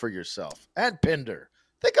good for yourself. And Pinder.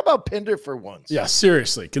 Think about Pinder for once. Yeah,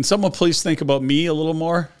 seriously. Can someone please think about me a little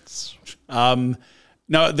more?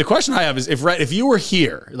 Now, the question I have is, if you were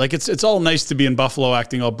here, like it's all nice to be in Buffalo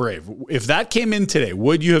acting all brave. If that came in today,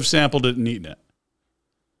 would you have sampled it and eaten it?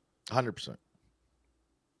 100%.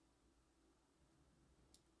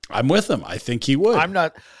 I'm with him. I think he would. I'm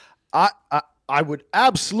not. I would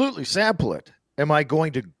absolutely sample it. Am I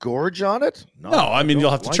going to gorge on it? No, I mean,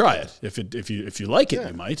 you'll have to try it. If you like it,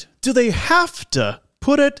 you might. Do they have to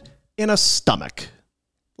put it in a stomach?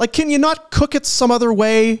 Like, can you not cook it some other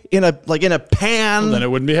way in a pan? Well, then it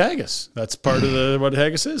wouldn't be haggis. That's part of what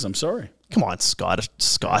haggis is. I'm sorry. Come on,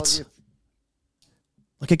 Scots.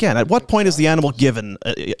 Like, again, at what point is the animal given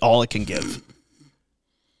all it can give?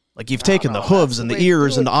 Like, you've taken the hooves and the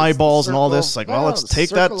ears and the eyeballs and all this. Like, well, let's take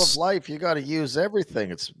that. Circle of life, you got to use everything.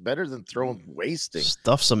 It's better than wasting.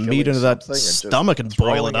 Stuff some meat into that stomach and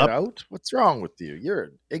boil it up. What's wrong with you? You're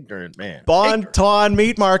an ignorant man. Bonton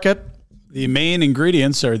Meat Market. The main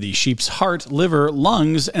ingredients are the sheep's heart, liver,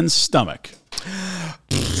 lungs, and stomach.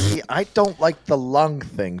 See, I don't like the lung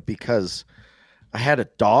thing because I had a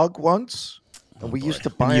dog once, and we used to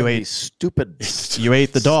buy these stupid. You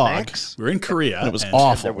ate the dog. Snacks. We were in Korea. And it was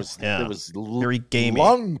awful. There was very gamey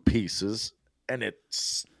lung pieces, and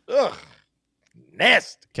it's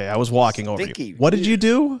nasty. Okay, I was walking over you. What did you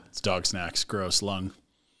do? It's dog snacks. Gross lung.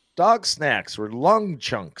 Dog snacks were lung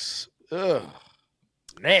chunks. Ugh.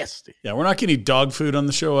 Nasty. Yeah, we're not going to eat dog food on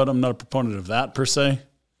the show. I'm not a proponent of that per se.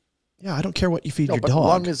 Yeah, I don't care what you feed your dog.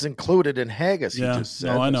 Lung is included in haggis, you just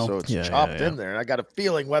said. No, I know. So it's chopped in there. And I got a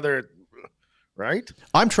feeling right?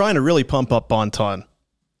 I'm trying to really pump up Bonton.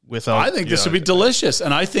 I think this would be delicious.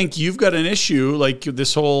 And I think you've got an issue, like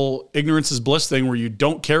this whole ignorance is bliss thing where you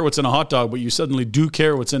don't care what's in a hot dog, but you suddenly do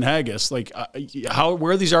care what's in haggis. Like,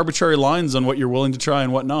 where are these arbitrary lines on what you're willing to try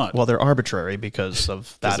and what not? Well, they're arbitrary because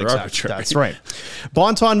of that exact. That's right.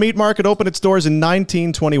 Bonton Meat Market opened its doors in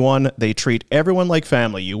 1921. They treat everyone like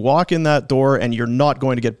family. You walk in that door and you're not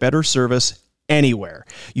going to get better service anywhere.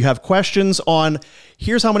 You have questions on,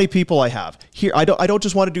 here's how many people I have. Here, I don't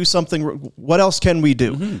just want to do something. What else can we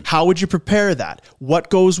do? Mm-hmm. How would you prepare that? What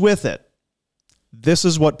goes with it? This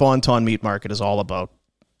is what Bonton Meat Market is all about.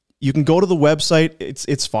 You can go to the website.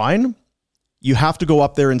 It's fine. You have to go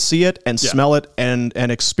up there and see it and smell it and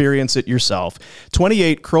experience it yourself.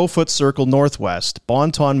 28 Crowfoot Circle Northwest,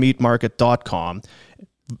 bontonmeatmarket.com.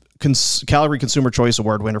 Calgary Consumer Choice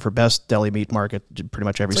Award winner for best deli meat market pretty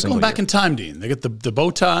much every single year. It's like going back in time, Dean. They get the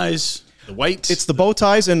bow ties, the white. It's the bow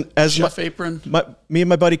ties and as chef apron. Me and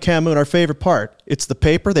my buddy Camoon, our favorite part, it's the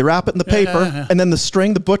paper. They wrap it in the paper and then the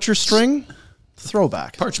string, the butcher string,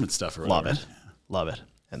 throwback. Parchment stuff or whatever. Love it.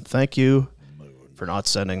 And thank you for not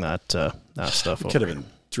sending that stuff over. Could have been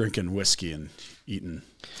drinking whiskey and eating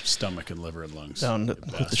stomach and liver and lungs. Down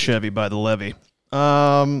with the Chevy by the levee.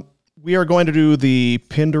 We are going to do the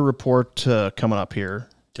Pinder report coming up here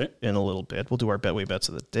in a little bit. We'll do our Betway bets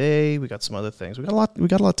of the day. We got some other things. We got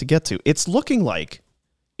a lot to get to. It's looking like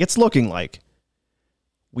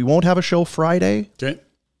we won't have a show Friday. Okay.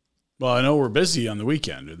 Well, I know we're busy on the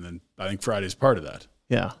weekend, and then I think Friday's part of that.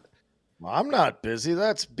 Yeah. Well, I'm not busy.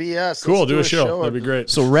 That's BS. Cool. Do a show. That'd be great.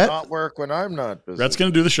 So Rhett not work when I'm not busy. Rhett's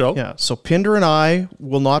going to do the show. Yeah. So Pinder and I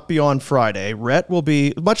will not be on Friday. Rhett will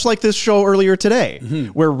be much like this show earlier today,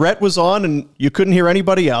 where Rhett was on and you couldn't hear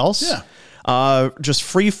anybody else. Yeah. Just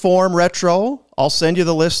free form retro. I'll send you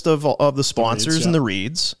the list of the sponsors and the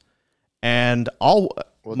reads, and I'll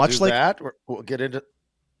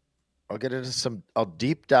I'll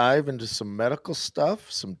deep dive into some medical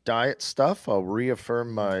stuff, some diet stuff. I'll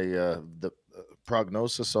reaffirm my the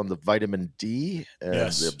prognosis on the vitamin D and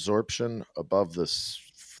the absorption above the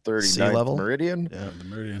 39th Meridian. Yeah, the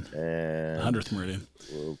Meridian. And 100th Meridian.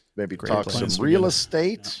 We'll maybe talk some real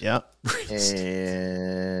estate. Yeah.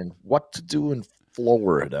 And what to do in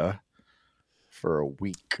Florida for a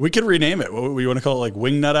week. We could rename it. What we want to call it, like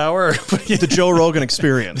Wingnut Hour? The Joe Rogan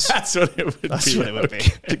Experience. That's what it would be. That's what it would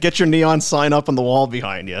be. Get your neon sign up on the wall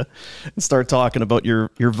behind you and start talking about your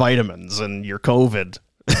vitamins and your COVID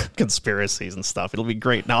conspiracies and stuff. It'll be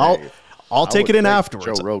great. Now, I'll take it in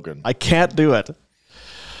afterwards. Joe Rogan. I can't do it.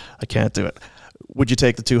 Would you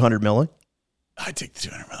take the 200 million? I'd take the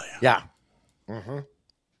 200 million. Yeah.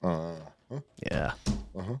 Yeah.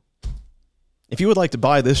 If you would like to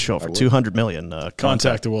buy this show for 200 million,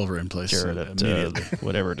 contact the Wolverine place Jared at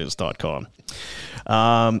whatever it is.com.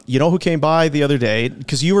 You know who came by the other day?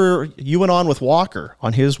 Because you went on with Walker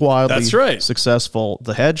on his wildly successful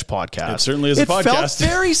The Hedge podcast. It certainly is a podcast. It felt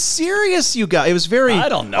very serious, you guys. It was very. I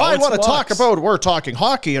don't know. I want to talk about. We're talking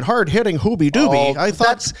hockey and hard hitting hoobie doobie. I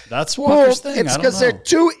thought that's Walker's thing. It's because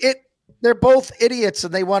they're both idiots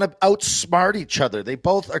and they want to outsmart each other. They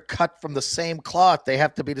both are cut from the same cloth. They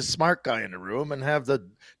have to be the smart guy in the room and have the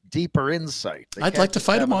deeper insight. I'd like to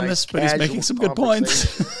fight him on this, but he's making some good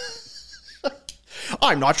points.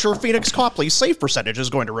 I'm not sure Phoenix Copley's save percentage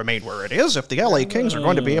is going to remain where it is if the LA Kings are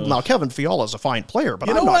going to be able. Now, Kevin Fiala's a fine player, but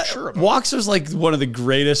I'm not sure about Walker's like one of the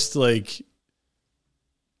greatest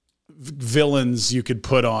villains you could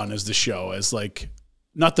put on as the show, as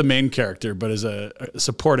not the main character, but as a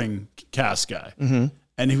supporting cast guy. Mm-hmm.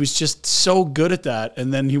 And he was just so good at that.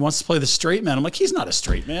 And then he wants to play the straight man. I'm like, he's not a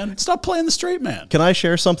straight man. Stop playing the straight man. Can I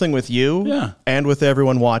share something with you and with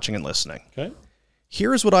everyone watching and listening? Okay.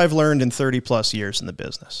 Here's what I've learned in 30 plus years in the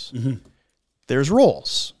business. Mm-hmm. There's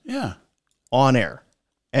roles on air.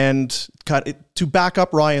 And to back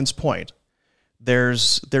up Ryan's point,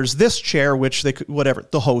 there's this chair, which they could, whatever,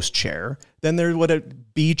 the host chair. Then there's what a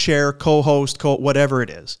B chair, co-host, whatever it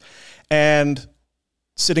is. And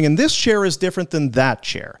sitting in this chair is different than that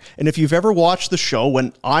chair. And if you've ever watched the show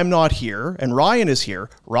when I'm not here and Ryan is here,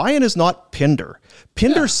 Ryan is not Pinder.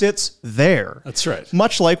 Pinder sits there. That's right.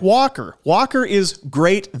 Much like Walker. Walker is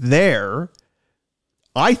great there,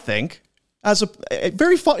 I think. As a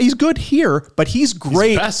very fun, he's good here, but he's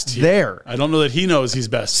great there. I don't know that he knows he's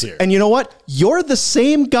best here. And you know what? You're the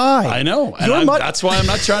same guy. I know. And that's why I'm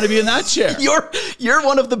not trying to be in that chair. You're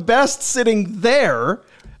one of the best sitting there,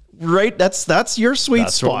 right? That's your sweet spot.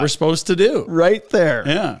 That's what we're supposed to do. Right there.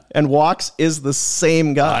 Yeah. And Walks is the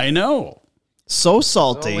same guy. I know. So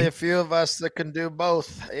salty. There's only a few of us that can do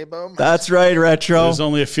both. Hey, boom. That's right, Retro. There's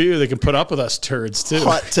only a few that can put up with us turds, too.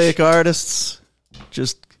 Hot take artists.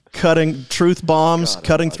 Just cutting truth bombs,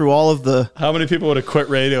 cutting through all of the... How many people would have quit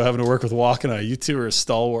radio having to work with Walk and I? You two are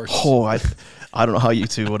stalwarts. Oh, I don't know how you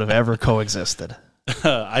two would have ever coexisted.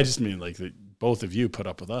 I just mean both of you put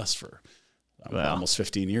up with us for almost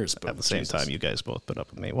 15 years. But at the same time, you guys both put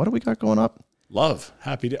up with me. What do we got going up? Love.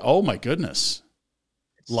 Happy day. Oh, my goodness.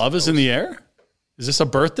 Love is in the air? Is this a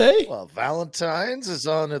birthday? Well, Valentine's is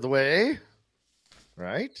on the way,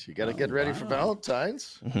 right? You got to get ready for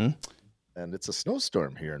Valentine's. Mm-hmm. And it's a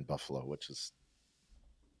snowstorm here in Buffalo, which is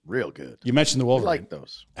real good. You mentioned the Wolverine. I like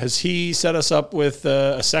those. Has he set us up with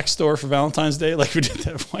a sex store for Valentine's Day like we did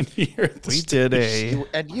that one year?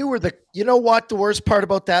 And you were you know what the worst part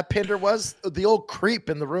about that, Pinder, was? The old creep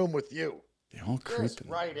in the room with you. The old creep. Just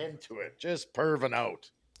right into it. Just perving out.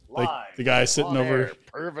 Like the guy sitting over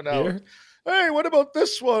perving out. Hey, what about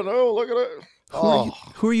this one? Oh, look at it.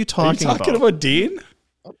 Who are you talking about? Are you talking about Dean?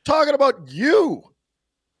 I'm talking about you.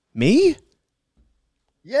 Me?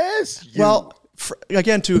 Yes. You. Well,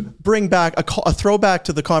 again, to bring back a throwback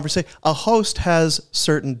to the conversation, a host has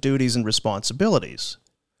certain duties and responsibilities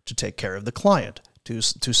to take care of the client.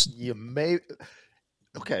 You may...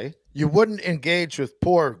 Okay. You wouldn't engage with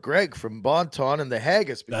poor Greg from Bonton and the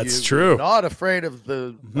Haggis. That's true. Not afraid of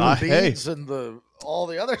the beans and all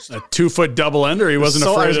the other stuff. A 2-foot double ender. He wasn't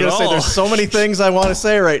afraid at all. I was going to say, there's so many things I want to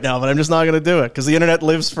say right now, but I'm just not going to do it because the internet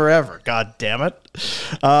lives forever. God damn it.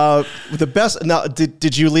 The best. Now,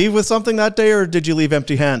 did you leave with something that day or did you leave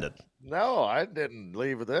empty-handed? No, I didn't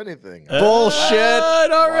leave with anything. Bullshit. I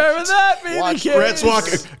don't remember that being the case. Brett's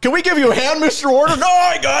walking. Can we give you a hand, Mr. Order? No,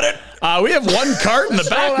 I got it. We have one cart in the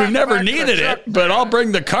back. We've never needed it, but I'll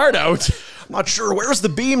bring the cart out. I'm not sure. Where's the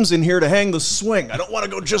beams in here to hang the swing? I don't want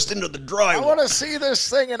to go just into the drywall. I want to see this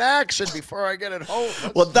thing in action before I get it home.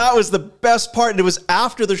 Well, that was the best part. And it was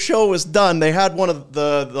after the show was done. They had one of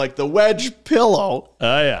the wedge pillow.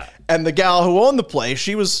 Oh, yeah. And the gal who owned the place,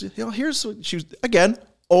 she was, she was, again,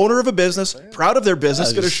 owner of a business, proud of their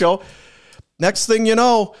business, going to show. Next thing you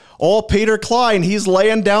know, old Peter Klein, he's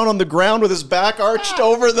laying down on the ground with his back arched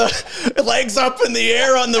over the legs up in the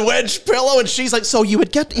air on the wedge pillow. And she's like, so you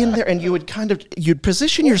would get in there and you would you'd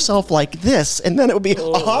position yourself like this. And then it would be,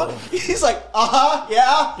 He's like,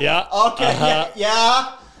 yeah. Yeah. Okay,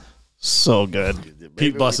 yeah. So good.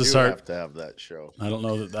 Pete, bless his heart. Have to have that show. I don't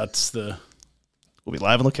know that's the... We'll be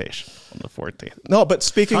live on location on the 14th. No, but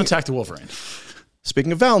Contact the Wolverine.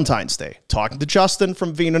 Speaking of Valentine's Day, talking to Justin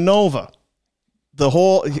from Vina Nova. The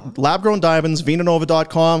whole lab-grown diamonds,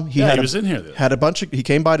 vinanova.com. He was in here. Had a bunch of. He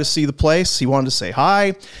came by to see the place. He wanted to say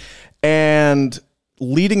hi, and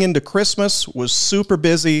leading into Christmas was super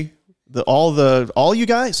busy. All you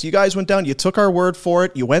guys went down. You took our word for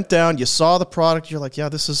it. You went down. You saw the product. You're like, yeah,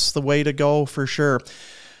 this is the way to go for sure.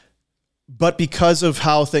 But because of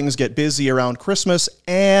how things get busy around Christmas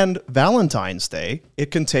and Valentine's Day, it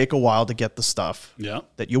can take a while to get the stuff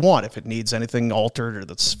that you want if it needs anything altered or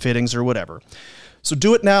that's fittings or whatever. So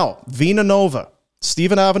do it now. Vina Nova,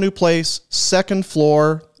 Stephen Avenue Place, 2nd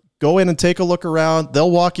floor. Go in and take a look around.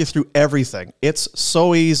 They'll walk you through everything. It's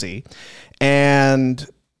so easy. And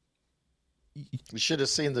you should have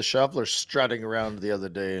seen the shoveler strutting around the other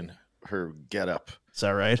day in her getup. Is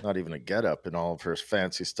that right? Not even a getup in all of her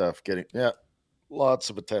fancy stuff. Lots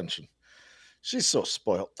of attention. She's so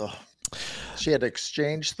spoiled, though. She had to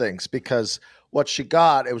exchange things because what she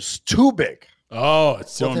got, it was too big. Oh,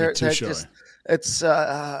 it's too showy.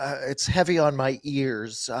 It's heavy on my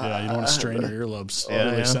ears. You don't want to strain your earlobes.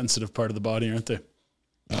 Really sensitive part of the body, aren't they?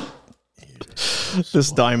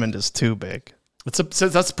 This diamond is too big. That's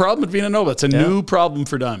the problem with Vina Nova. It's a new problem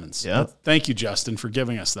for diamonds. Yeah. Thank you, Justin, for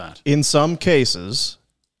giving us that. In some cases,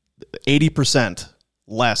 80%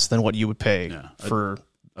 less than what you would pay for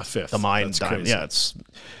a fifth. The mine diamond. Yeah, it's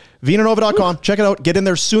vinanova.com. Check it out. Get in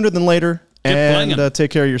there sooner than later and take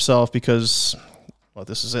care of yourself because, well,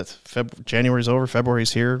 this is it. January's over.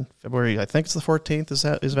 February's here. February, I think it's the 14th.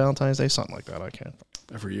 Is Valentine's Day? Something like that. I can't.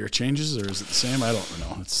 Every year changes, or is it the same? I don't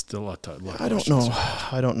know. It's still a lot. I don't know.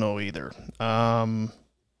 I don't know either.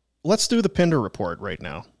 Let's do the Pinder report right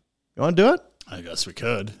now. You want to do it? I guess we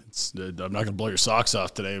could. I'm not going to blow your socks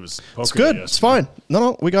off today. It was poker. It's good. It's fine.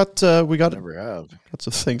 No. We got. Never have. Got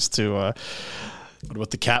some things to. What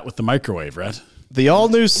about the cat with the microwave, Rhett? The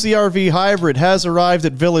all-new CR-V Hybrid has arrived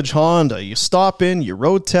at Village Honda. You stop in, you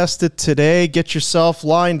road test it today, get yourself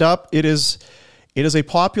lined up. It is a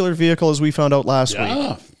popular vehicle, as we found out last week.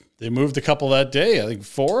 Yeah, they moved a couple that day. I think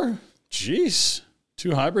 4. Jeez.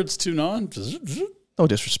 2 hybrids, 2 non. No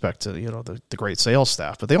disrespect to the great sales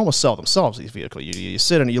staff, but they almost sell themselves, these vehicles. You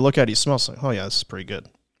sit in it, you look at it, you smell it, like, oh yeah, this is pretty good.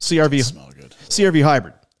 CR-V, smell good. CR-V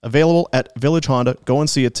Hybrid, available at Village Honda. Go and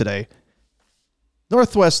see it today.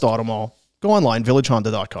 Northwest Auto Mall. Go online,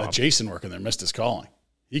 villagehonda.com. Jason working there missed his calling.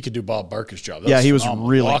 He could do Bob Barker's job. He was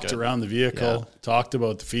really Walked good. Around the vehicle, talked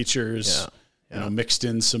about the features. Yeah. Mixed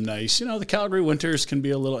in some nice, the Calgary winters can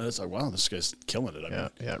be a little, it's like, wow, this guy's killing it. I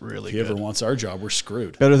mean, really if he ever wants our job, we're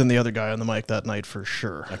screwed. Better than the other guy on the mic that night for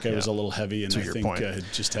sure. That guy was a little heavy, and I think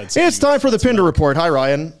just had It's time for the Pinder Report. Hi,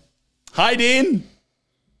 Ryan. Hi, Dean.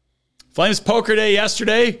 Flames poker day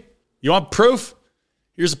yesterday. You want proof?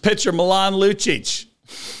 Here's a picture of Milan Lucic.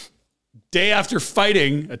 Day after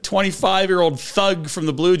fighting a 25-year-old thug from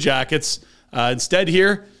the Blue Jackets. Instead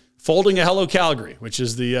here, folding a Hello Calgary, which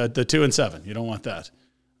is the 2-7. You don't want that.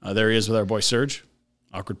 There he is with our boy Serge.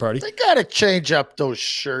 Awkward party. They got to change up those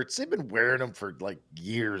shirts. They've been wearing them for like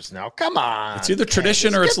years now. Come on. It's either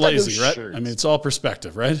tradition or it's lazy, right? Shirts. I mean, it's all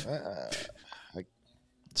perspective, right?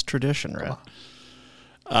 It's tradition, right?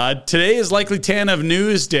 Today is likely Tanev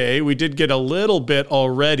News Day. We did get a little bit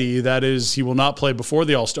already. That is, he will not play before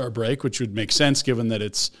the All-Star break, which would make sense given that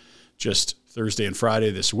it's just Thursday and Friday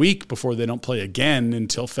this week before they don't play again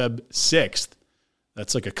until Feb 6th.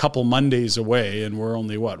 That's like a couple Mondays away, and we're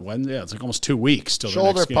only, Wednesday? Yeah, it's like almost 2 weeks till the next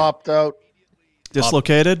game. Shoulder popped out.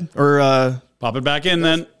 Dislocated? Or pop it back in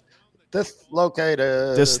then.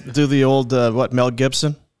 Dislocated. Do the old, Mel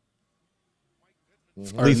Gibson?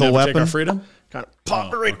 Lethal Weapon? Take our freedom? Kind of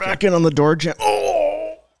pop it right back in on the door jam.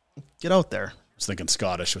 Oh! Get out there. I was thinking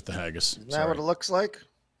Scottish with the haggis. Isn't that what it looks like?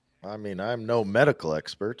 I mean, I'm no medical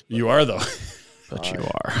expert. You are, though. But you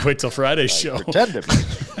are. Wait till Friday's show. Pretend to be.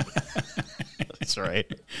 That's right.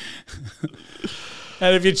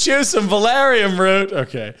 And if you choose some valerian root,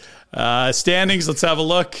 okay. Standings, let's have a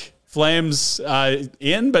look. Flames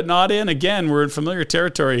in, but not in. Again, we're in familiar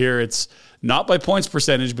territory here. It's not by points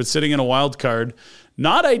percentage, but sitting in a wild card.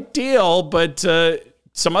 Not ideal, but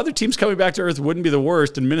some other teams coming back to earth wouldn't be the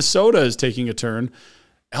worst. And Minnesota is taking a turn.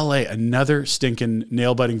 LA, another stinking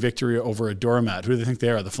nail-biting victory over a doormat. Who do they think they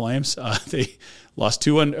are? The Flames? They lost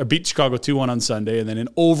 2-1, beat Chicago 2-1 on Sunday, and then in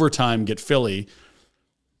overtime get Philly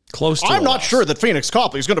close to I'm not sure that Phoenix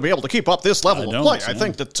Copley is going to be able to keep up this level of play. I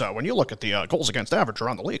think that when you look at the goals against average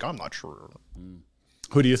around the league, I'm not sure.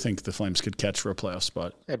 Who do you think the Flames could catch for a playoff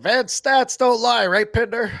spot? Advanced stats don't lie, right,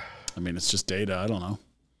 Pinder? I mean, it's just data. I don't know.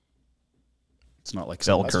 It's not like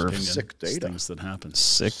bell curve. Sick data. Things that happen.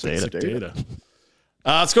 Sick data.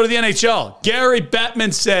 Let's go to the NHL. Gary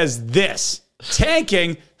Bettman says this.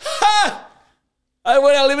 Tanking? Ha! I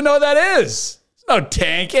don't even know what that is. There's no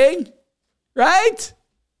tanking. Right?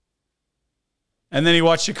 And then he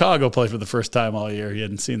watched Chicago play for the first time all year. He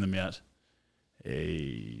hadn't seen them yet.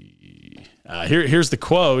 Here's the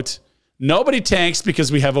quote. Nobody tanks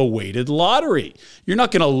because we have a weighted lottery. You're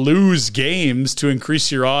not going to lose games to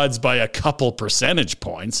increase your odds by a couple percentage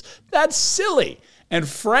points. That's silly. And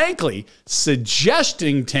frankly,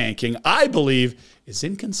 suggesting tanking, I believe, is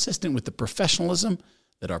inconsistent with the professionalism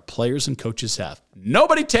that our players and coaches have.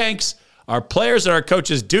 Nobody tanks. Our players and our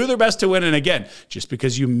coaches do their best to win. And again, just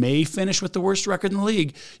because you may finish with the worst record in the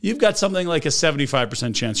league, you've got something like a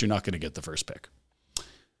 75% chance you're not going to get the first pick.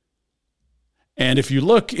 And if you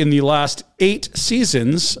look in the last 8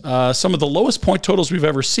 seasons, some of the lowest point totals we've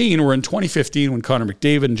ever seen were in 2015 when Connor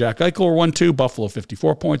McDavid and Jack Eichel were 1-2, Buffalo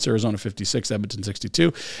 54 points, Arizona 56, Edmonton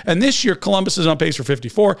 62. And this year, Columbus is on pace for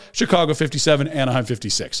 54, Chicago 57, Anaheim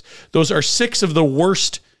 56. Those are 6 of the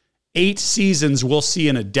worst 8 seasons we'll see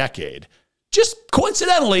in a decade. Just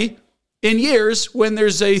coincidentally, in years when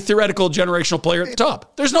there's a theoretical generational player at the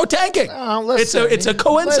top. There's no tanking. It's a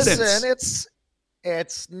coincidence. Listen,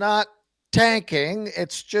 it's not tanking.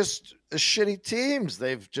 It's just shitty teams.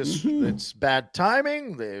 They've just it's bad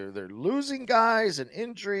timing. They're losing guys and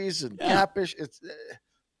injuries and capish. It's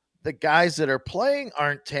the guys that are playing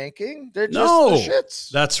aren't tanking. They're just the shits.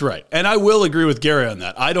 That's right. And I will agree with Gary on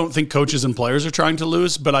that. I don't think coaches and players are trying to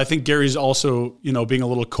lose, but I think Gary's also, being a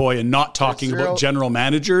little coy and not talking about general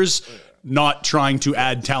managers not trying to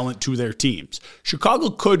add talent to their teams.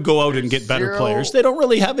 Chicago could go out and get better players. They don't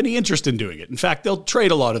really have any interest in doing it. In fact, they'll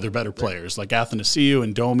trade a lot of their better players like Athanasiou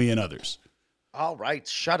and Domi and others. All right,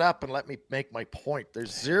 shut up and let me make my point.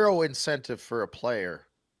 There's zero incentive for a player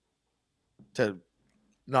to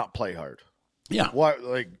not play hard. Yeah. What,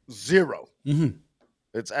 like zero. Mm-hmm.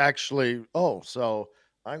 It's actually, so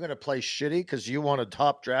I'm going to play shitty because you want a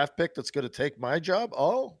top draft pick that's going to take my job?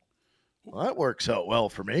 Oh, well, that works out well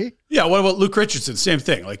for me. Yeah, what about Luke Richardson? Same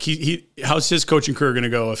thing. Like how's his coaching career going to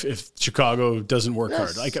go if Chicago doesn't work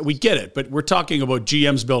hard? Like we get it, but we're talking about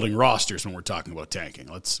GMs building rosters when we're talking about tanking.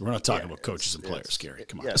 We're not talking about coaches and players, Gary.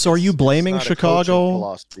 Come on. So are you blaming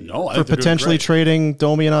Chicago for potentially trading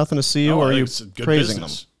Domi and Athanasiou, or are you praising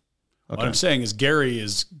them? Okay. What I'm saying is Gary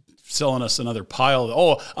is selling us another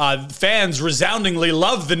pile. Fans resoundingly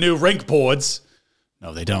love the new rink boards.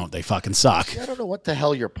 No, they don't. They fucking suck. I don't know what the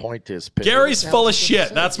hell your point is, Peter. Gary's full of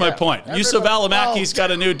shit. That's my point. Yusuf Alamaki's got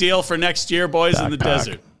a new deal for next year, boys, in the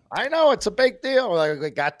desert. I know. It's a big deal. Like, we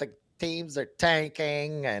got the teams, they're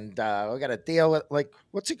tanking, and we got to deal with,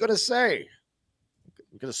 what's he going to say?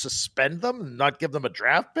 We're going to suspend them and not give them a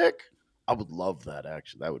draft pick? I would love that,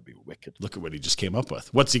 actually. That would be wicked. Look at what he just came up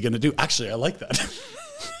with. What's he going to do? Actually, I like that.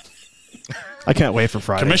 I can't wait for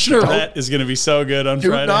Friday. Commissioner Rhett is going to be so good on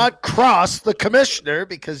Friday. Do not cross the commissioner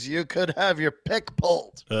because you could have your pick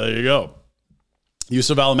pulled. There you go.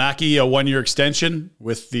 Yusuf Alamaki, a 1-year extension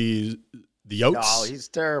with the Yotes. Oh, he's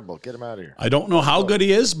terrible. Get him out of here. I don't know how good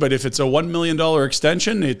he is, but if it's a $1 million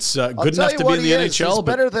extension, it's good enough to be in the NHL. He's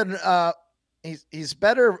better than he's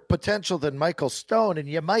better potential than Michael Stone, and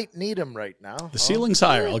you might need him right now. The ceiling's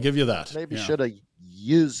higher. I'll give you that. Maybe should have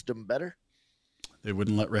used him better. They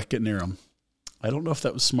wouldn't let Rick get near him. I don't know if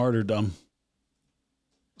that was smart or dumb.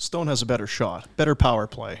 Stone has a better shot, better power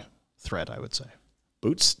play threat, I would say.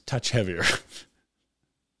 Boots touch heavier.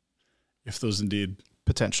 If those indeed.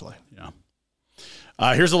 Potentially. Yeah.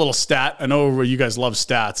 Here's a little stat. I know you guys love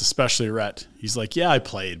stats, especially Rhett. He's like, I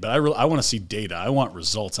played, but I want to see data. I want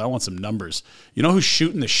results. I want some numbers. You know who's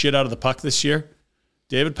shooting the shit out of the puck this year?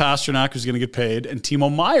 David Pastrnak, who's going to get paid, and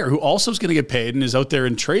Timo Meier, who also is going to get paid and is out there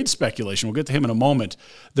in trade speculation. We'll get to him in a moment.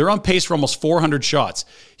 They're on pace for almost 400 shots.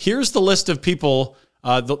 Here's the list of people,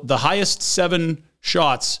 the highest 7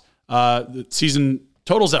 shots season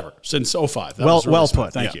totals ever since 2005. Well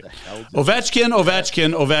put. Thank you. Ovechkin.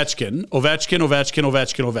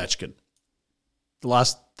 The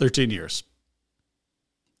last 13 years.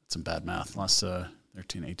 That's some bad math. Last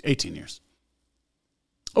 18 years.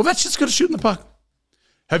 Ovechkin's good at shooting the puck.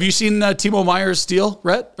 Have you seen Timo Meier's steal,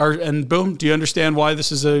 Rhett? And boom, do you understand why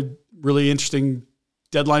this is a really interesting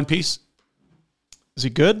deadline piece? Is he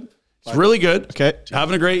good? He's really good. Okay.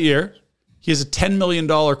 Having a great year. He has a $10 million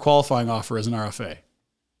qualifying offer as an RFA.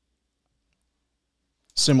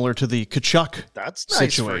 Similar to the Tkachuk That's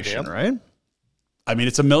nice situation, right? I mean,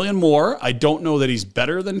 it's $1 million more. I don't know that he's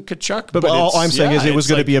better than Tkachuk. But all I'm saying is it was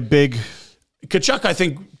going to be a big... Tkachuk, I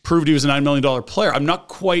think, proved he was a $9 million player. I'm not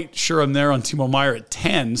quite sure I'm there on Timo Meier at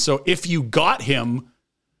 10. So if you got him,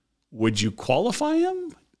 would you qualify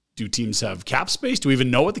him? Do teams have cap space? Do we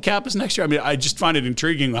even know what the cap is next year? I mean, I just find it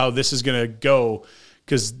intriguing how this is going to go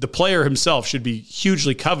because the player himself should be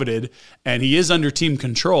hugely coveted and he is under team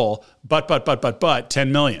control, but,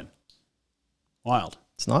 $10 million. Wild.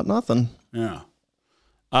 It's not nothing. Yeah.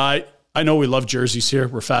 I know we love jerseys here.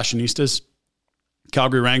 We're fashionistas.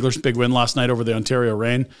 Calgary Wranglers, big win last night over the Ontario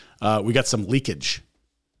Reign. We got some leakage.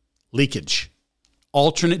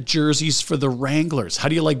 Alternate jerseys for the Wranglers. How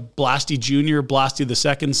do you like Blasty Jr., Blasty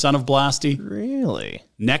II, son of Blasty? Really?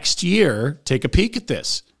 Next year, take a peek at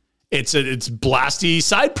this. It's Blasty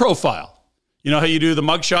side profile. You know how you do the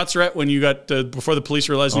mug shots, right? When you got before the police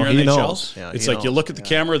realize you're in the NHL? Yeah, it's like you look at the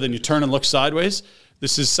camera, then you turn and look sideways.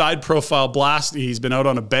 This is side profile Blasty. He's been out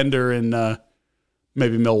on a bender in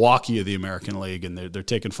maybe Milwaukee of the American League, and they're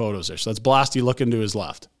taking photos there. So that's Blasty looking to his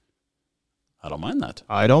left. I don't mind that.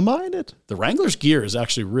 I don't mind it. The Wranglers gear is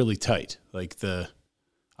actually really tight.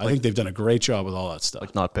 I think they've done a great job with all that stuff.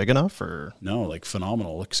 Like not big enough or? No, like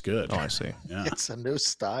phenomenal. Looks good. Oh, I see. Yeah. It's a new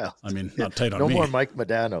style. I mean, not tight on no me. No more Mike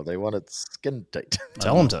Modano. They want it skin tight.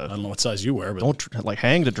 Tell them to. I don't know what size you wear, but don't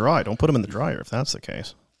hang to dry. Don't put them in the dryer if that's the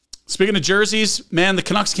case. Speaking of jerseys, man, the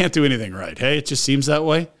Canucks can't do anything right. Hey, it just seems that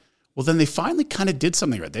way. Well, then they finally kind of did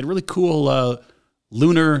something right. They had really cool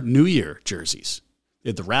Lunar New Year jerseys. They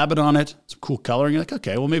had the rabbit on it, some cool coloring. You're like,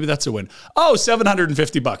 okay, well, maybe that's a win. Oh,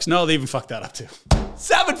 $750. No, they even fucked that up too.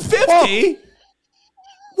 $750?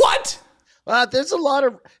 What? There's a lot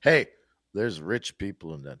of... Hey, there's rich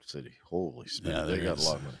people in that city. Holy smokes. Yeah, they got a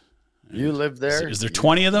lot of money. You live there? Is there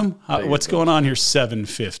 20 of them? What's going on here?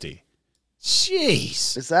 $750.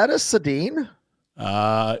 Jeez. Is that a Sedin?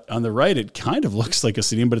 On the right, it kind of looks like a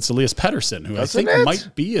Sedin, but it's Elias Pettersson, who I think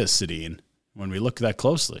might be a Sedin when we look that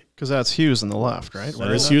closely. Because that's Hughes on the left, right?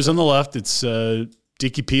 There is Hughes on the left. It's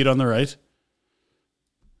Dicky Pete on the right.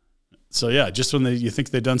 So, yeah, just when you think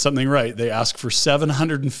they've done something right, they ask for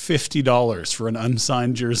 $750 for an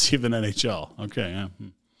unsigned jersey of an NHL. Okay, yeah.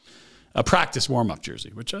 A practice warm-up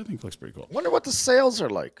jersey, which I think looks pretty cool. I wonder what the sales are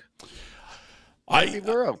like. Maybe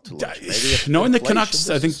we're out to lunch. Maybe knowing the Canucks,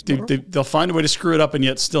 I think they'll find a way to screw it up and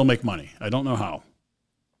yet still make money. I don't know how.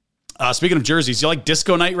 Speaking of jerseys, you like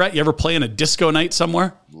disco night, right? You ever play in a disco night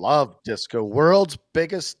somewhere? Love disco. World's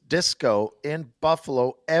biggest disco in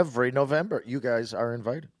Buffalo every November. You guys are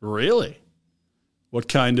invited. Really? What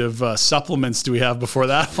kind of supplements do we have before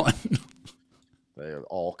that one? They have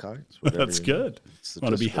all kinds. That's good.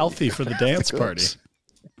 Want to be healthy for the dance party.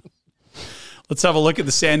 Let's have a look at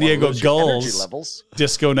the San Diego Gulls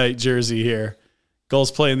disco night jersey here. Gulls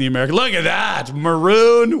playing the American. Look at that.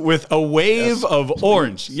 Maroon with a wave of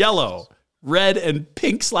orange, yellow, red, and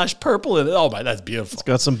pink/purple in it. Oh, my, that's beautiful. It's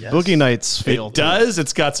got some Boogie Nights feel. It does.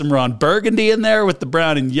 It's got some Ron Burgundy in there with the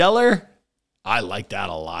brown and yellow. I like that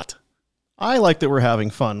a lot. I like that we're having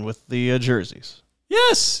fun with the jerseys.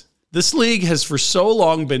 Yes. This league has for so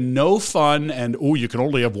long been no fun and, you can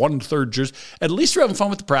only have 1/3 jersey. At least you're having fun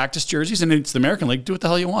with the practice jerseys, and it's the American League. Do what the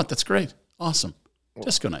hell you want. That's great. Awesome.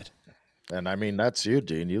 Disco night. And I mean, that's you,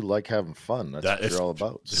 Dean. You like having fun. That's what you're all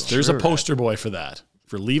about. So. There's a poster boy for that,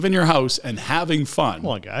 for leaving your house and having fun. Come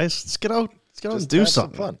on, guys. Let's get out. Let's get out and do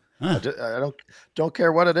something. Some fun. I don't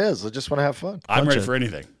care what it is. I just want to have fun. I'm ready for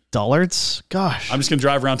anything. Dullards? Gosh. I'm just going to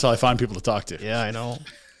drive around until I find people to talk to. Yeah, I know.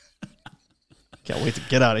 Can't wait to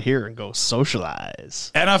get out of here and go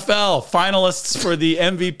socialize. NFL finalists for the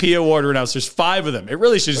MVP award are announced. There's 5 of them. It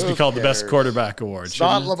really should just be called the best quarterback award. It's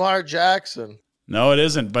not Lamar Jackson. No, it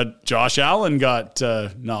isn't. But Josh Allen got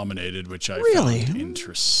nominated, which I found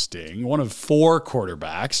interesting. One of 4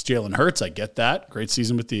 quarterbacks. Jalen Hurts, I get that. Great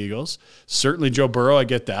season with the Eagles. Certainly Joe Burrow, I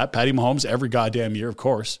get that. Patty Mahomes, every goddamn year, of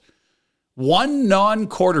course. 1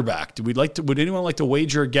 non-quarterback. Would anyone like to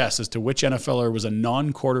wager a guess as to which NFLer was a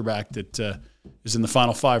non-quarterback that is in the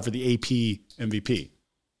final 5 for the AP MVP?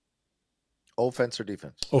 Offense or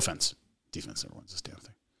defense? Offense. Defense, everyone's this damn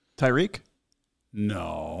thing. Tyreek?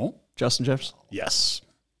 No. Justin Jefferson? Yes.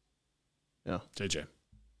 Yeah. JJ.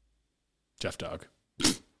 Jeff Dog.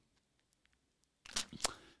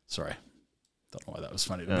 Sorry. Don't know why that was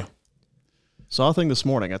funny to me. Saw a thing this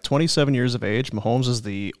morning. At 27 years of age, Mahomes is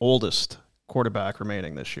the oldest quarterback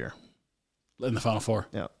remaining this year. In the Final 4?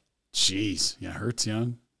 Yeah. Jeez. Yeah, Hurts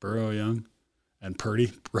young, Burrow young, and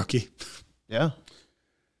Purdy, rookie. Yeah.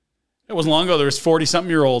 It wasn't long ago. There was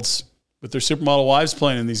 40-something-year-olds with their supermodel wives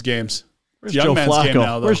playing in these games. Where's Joe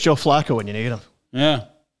Flacco? Where's Joe Flacco when you need him? Yeah.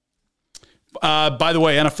 By the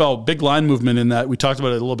way, NFL, big line movement in that. We talked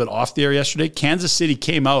about it a little bit off the air yesterday. Kansas City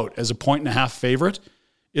came out as a 1.5 favorite.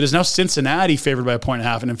 It is now Cincinnati favored by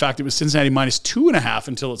 1.5. And in fact, it was Cincinnati minus 2.5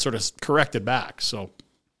 until it sort of corrected back. So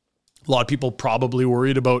a lot of people probably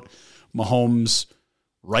worried about Mahomes'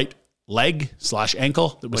 right leg /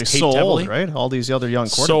 ankle that was taped so heavily. Old, right? All these other young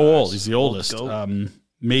quarterbacks. So old. He's the oldest.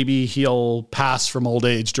 Maybe he'll pass from old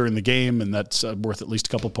age during the game, and that's worth at least a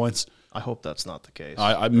couple points. I hope that's not the case.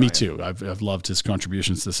 Me too. I've loved his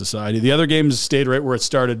contributions to society. The other games stayed right where it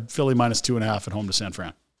started. Philly minus 2.5 at home to San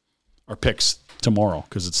Fran. Our picks tomorrow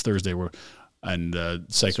because it's Thursday.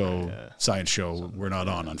 Psycho Science Show. We're not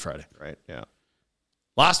on Friday. Right. Yeah.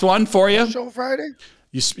 Last one for you. Show Friday.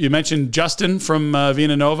 You mentioned Justin from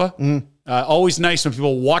Vina Nova. Mm. Always nice when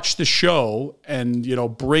people watch the show and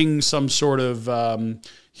bring some sort of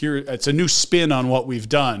here. It's a new spin on what we've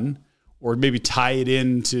done. Or maybe tie it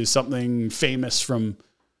into something famous from,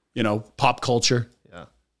 pop culture. Yeah.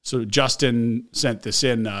 So Justin sent this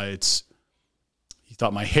in. He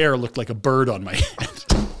thought my hair looked like a bird on my head.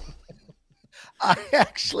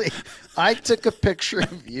 I took a picture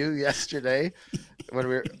of you yesterday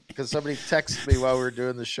because somebody texted me while we were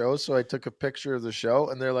doing the show. So I took a picture of the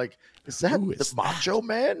show, and they're like, "Is that the Macho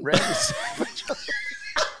Man?"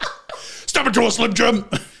 Stop it, Joel Slim Jim.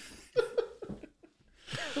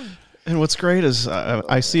 And what's great is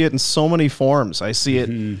I see it in so many forms. I see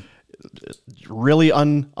it really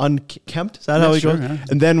unkempt. Is that how it goes? Yeah.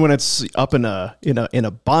 And then when it's up in a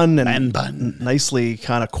bun and nicely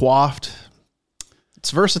kind of coiffed, it's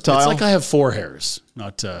versatile. It's like I have 4 hairs,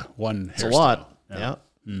 not one hairstyle. It's a lot. Yeah.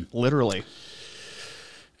 Literally.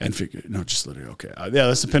 And just literally. Okay.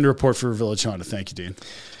 That's the Pinder report for Village Honda. Thank you, Dean.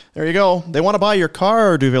 There you go. They want to buy your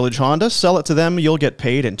car or do Village Honda? Sell it to them. You'll get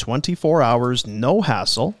paid in 24 hours. No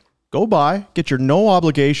hassle. Go by, get your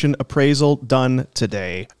no-obligation appraisal done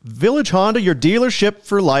today. Village Honda, your dealership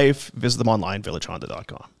for life. Visit them online,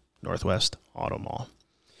 villagehonda.com. Northwest Auto Mall.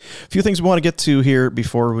 A few things we want to get to here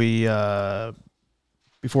before we go.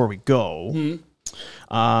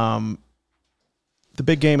 The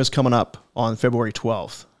big game is coming up on February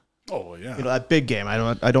 12th. Oh, yeah. That big game.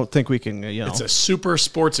 I don't think we can, It's a super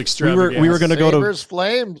sports extravaganza. We were going to go to Sabres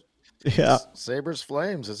Flames. Yeah. Sabres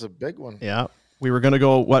Flames is a big one. Yeah. We were going to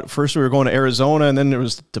go, first we were going to Arizona, and then it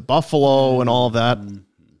was to Buffalo and all of that.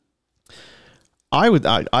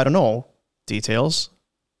 I don't know details.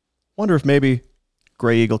 Wonder if maybe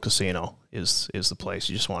Grey Eagle Casino is the place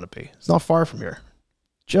you just want to be. It's not far from here.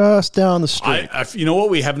 Just down the street. What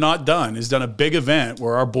we have not done is done a big event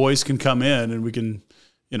where our boys can come in and we can,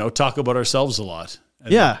 talk about ourselves a lot.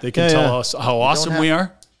 And they can tell us how awesome we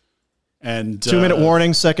are. And 2-minute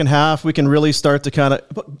warning, second half, we can really start to kind of...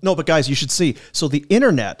 But guys, you should see. So the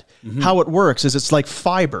internet, how it works is it's like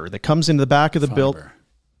fiber that comes into the back of the building.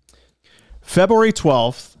 February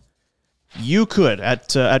 12th, you could,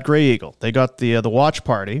 at Grey Eagle, they got the watch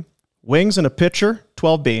party, wings and a pitcher,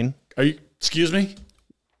 12 bean. Excuse me?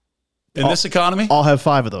 In this economy? I'll have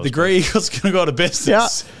 5 of those. The Grey Eagle's going to go to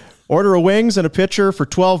business. Yeah. Order a wings and a pitcher for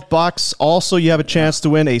 $12. Also, you have a chance to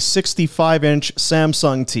win a 65-inch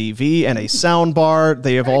Samsung TV and a sound bar.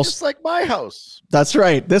 They have also just like my house. That's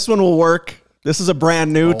right. This one will work. This is a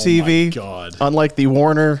brand new TV. My God. Unlike the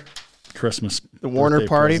Warner Christmas, the Warner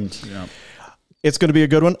party. Yeah. It's going to be a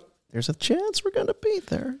good one. There's a chance we're going to be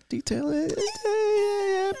there. Detail it.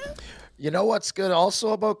 You know what's good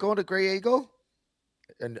also about going to Grey Eagle,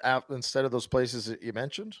 and instead of those places that you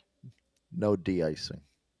mentioned, no de-icing.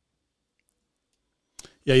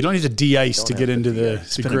 Yeah, you don't need to de-ice to get into the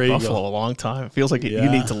Grey Eagle. Buffalo a long time. It feels like you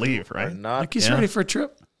need to leave, right? Like he's ready for a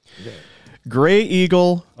trip. Yeah. Grey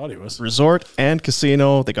Eagle Resort and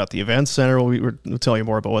Casino. They got the event center. We'll tell you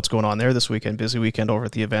more about what's going on there this weekend. Busy weekend over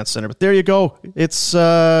at the event center. But there you go. It's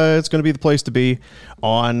going to be the place to be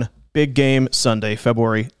on Big Game Sunday,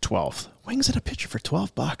 February 12th. Wings and a pitcher for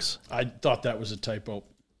 $12. I thought that was a typo.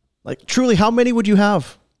 Like, truly, how many would you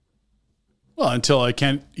have? Well, until I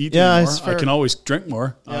can't eat anymore, I can always drink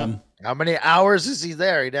more. Yeah. How many hours is he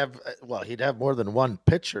there? He'd have more than one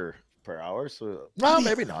pitcher per hour. So, well,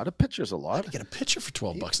 maybe not. A pitcher's a lot. You get a pitcher for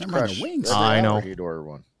 $12. Never mind the wings. I know. He'd order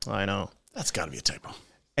one. I know. That's got to be a typo.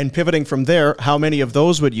 And pivoting from there, how many of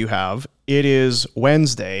those would you have? It is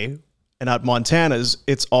Wednesday, and at Montana's,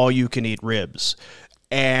 it's all-you-can-eat ribs.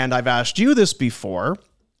 And I've asked you this before.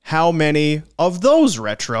 How many of those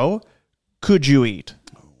retro could you eat?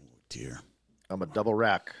 Oh, dear. I'm a double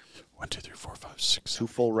rack. 1, 2, 3, 4, 5, 6. 2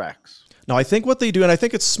 full racks. No, I think what they do, and I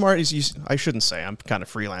think it's smart, is I shouldn't say, I'm kind of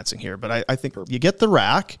freelancing here, but I think you get the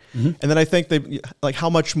rack, and then I think they, like, how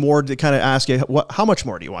much more, they kind of ask you, how much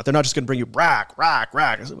more do you want? They're not just going to bring you rack.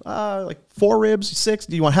 Like 4 ribs, 6,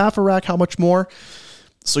 do you want half a rack? How much more?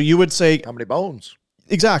 So you would say... How many bones?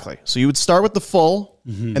 Exactly. So you would start with the full,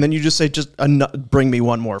 and then you just say, bring me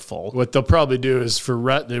one more full. What they'll probably do is for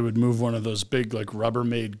Rhett, they would move one of those big, like,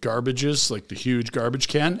 Rubbermaid garbages, like the huge garbage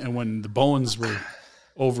can, and when the bones were...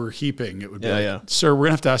 over heaping, it would be sir, we're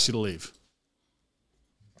gonna have to ask you to leave.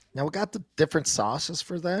 Now we got the different sauces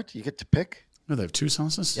for that. You get to pick. No, they have 2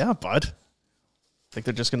 sauces. Yeah, bud. I think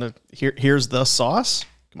they're just gonna here's the sauce.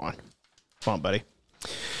 Come on, buddy.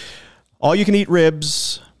 All you can eat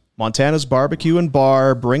ribs. Montana's Barbecue and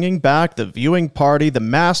Bar, bringing back the viewing party, the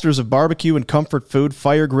masters of barbecue and comfort food,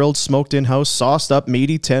 fire grilled, smoked in-house, sauced up,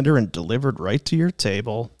 meaty, tender, and delivered right to your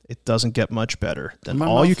table. It doesn't get much better than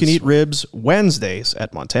all-you-can-eat ribs Wednesdays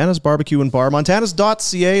at Montana's Barbecue and Bar.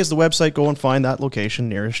 Montanas.ca is the website. Go and find that location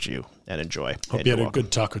nearest you and enjoy. Hope you had a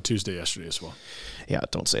good Taco Tuesday yesterday as well. Yeah,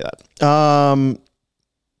 don't say that.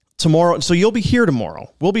 Tomorrow, so you'll be here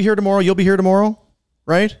tomorrow. We'll be here tomorrow. You'll be here tomorrow,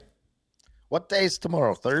 right? What day is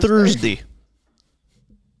tomorrow? Thursday? Thursday.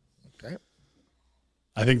 Okay.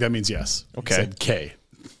 I think that means yes. Okay. Said K.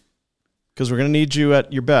 Because we're going to need you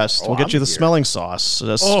at your best. We'll get you the smelling sauce,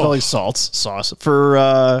 smelling salts sauce for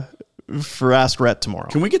Ask Rhett tomorrow.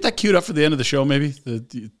 Can we get that queued up for the end of the show, maybe?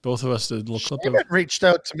 Both of us did a little clip of it. Reached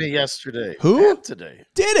out to me yesterday. Who? Today.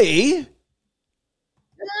 Did he?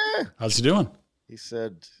 Yeah. How's he doing? He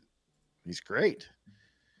said he's great.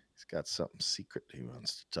 He's got something secret he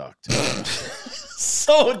wants to talk to.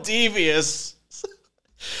 So devious.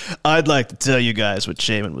 I'd like to tell you guys what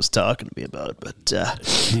Shaman was talking to me about, but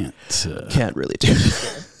can't really do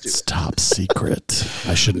it. It's top secret.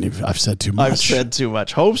 I shouldn't have. I've said too much. I've said too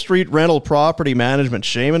much. Hope Street Rental Property Management.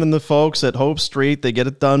 Shaman and the folks at Hope Street, they get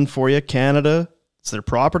it done for you. Canada. It's their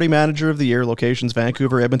property manager of the year. Locations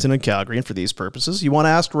Vancouver, Edmonton, and Calgary. And for these purposes, you want to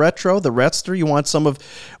ask Retro, the Retster. You want some of.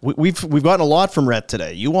 We've gotten a lot from Rhett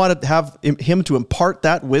today. You want to have him to impart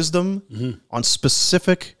that wisdom on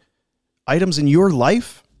specific items in your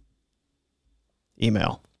life.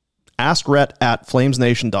 Email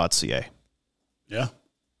askrett@flamesnation.ca. Yeah.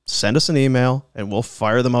 Send us an email and we'll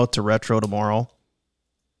fire them out to Retro tomorrow.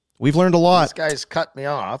 We've learned a lot. These guys cut me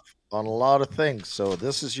off on a lot of things, so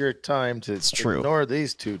this is your time to ignore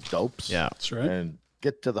these 2 dopes. Yeah, that's right. And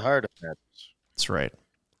get to the heart of it. That's right.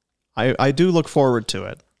 I do look forward to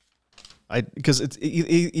it. Because it's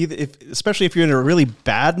either especially if you're in a really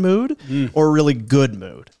bad mood or a really good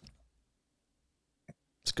mood.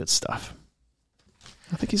 It's good stuff.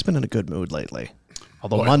 I think he's been in a good mood lately.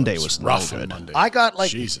 Although Monday was rough. Good. Monday. I got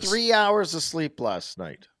 3 hours of sleep last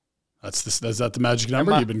night. Is that the magic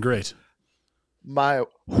number? You've been great. My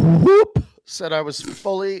whoop said I was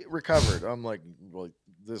fully recovered. I'm like, well,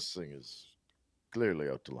 this thing is clearly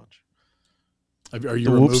out to lunch. Are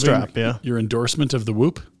you removing your endorsement of the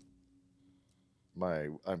Whoop?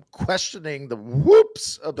 I'm questioning the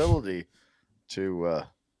Whoop's ability to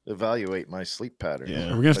evaluate my sleep pattern. Yeah.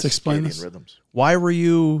 We're gonna have to explain this. Rhythms. Why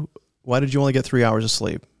did you only get 3 hours of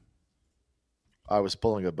sleep? I was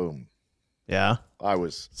pulling a boom. Yeah. I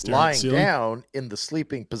was lying down in the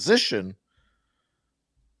sleeping position.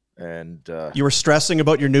 And you were stressing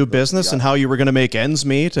about your new business and how you were going to make ends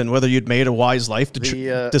meet and whether you'd made a wise life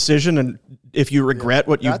decision and if you regret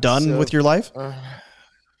what you've done with your life.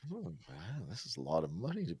 This is a lot of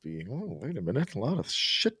money to be. Oh, wait a minute. A lot of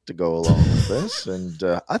shit to go along with this. And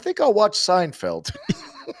I think I'll watch Seinfeld.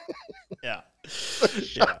 Yeah.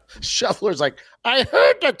 Shuffler's like, I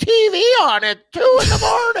heard the TV on at 2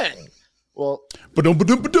 a.m. Well, stupid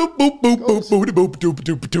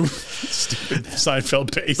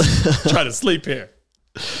Seinfeld pace. Try to sleep here.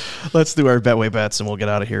 Let's do our Betway bets and we'll get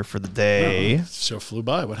out of here for the day. The show flew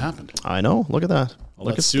by. What happened? I know. Look at that.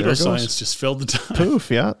 Look at pseudoscience just filled the time. Poof.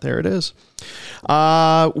 Yeah, there it is.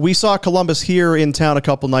 We saw Columbus here in town a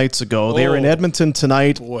couple nights ago. They are in Edmonton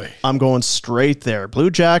tonight. Boy. I'm going straight there. Blue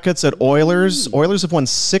Jackets at Oilers. Oilers have won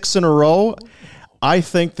 6 in a row. I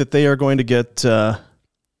think that they are going to get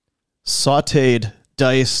sauteed,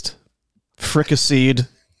 diced, fricasseed.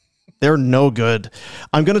 They're no good.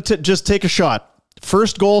 I'm going to just take a shot.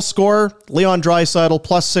 First goal scorer, Leon Draisaitl,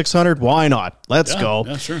 plus 600. Why not? Let's go.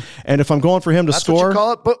 Yeah, sure. And if I'm going for him to score. What you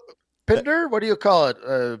call it? Pinder? What do you call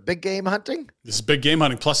it? Big game hunting? This is big game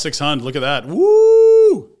hunting, plus 600. Look at that.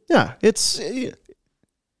 Woo! Yeah, it's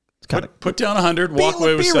kind of. Put down 100, walk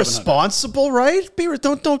away with 700. Be responsible, right?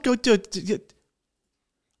 Don't go do it.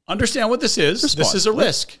 Understand what this is. This is a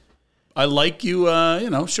risk. I like you,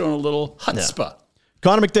 showing a little chutzpah.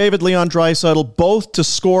 Connor McDavid, Leon Draisaitl, both to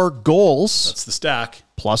score goals. That's the stack.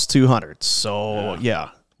 Plus 200. So, yeah.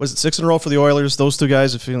 Was it 6 in a row for the Oilers? Those two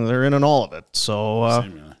guys, they're in on all of it. So,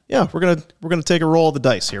 yeah, we're gonna take a roll of the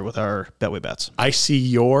dice here with our Betway bets. I see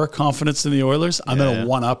your confidence in the Oilers. I'm going to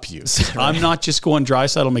one-up you. Right. I'm not just going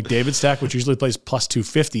Draisaitl McDavid stack, which usually plays plus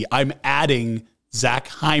 250. I'm adding Zach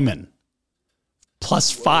Hyman.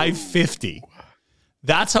 Plus 550.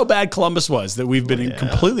 That's how bad Columbus was, that we've been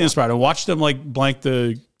completely inspired. I watched them like blank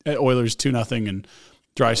the Oilers 2-0 and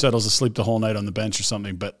Draisaitl's asleep the whole night on the bench or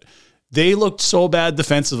something, but they looked so bad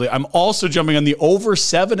defensively. I'm also jumping on the over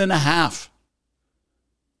 7.5.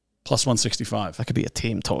 Plus 165. That could be a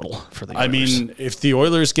team total for the Oilers. I mean, if the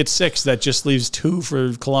Oilers get 6, that just leaves 2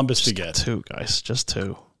 for Columbus to get. 2, guys. Just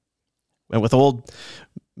 2. And with old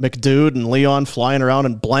McDude and Leon flying around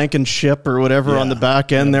and Blankenship or whatever on the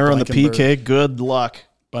back end there on the PK, good luck.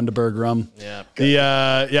 Bundaberg rum. Yeah.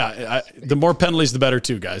 The more penalties, the better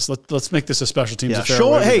too, guys. Let's make this a special teams affair.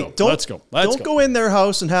 Let's go. Don't go in their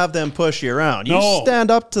house and have them push you around. You stand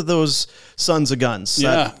up to those sons of guns.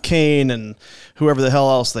 Kane and whoever the hell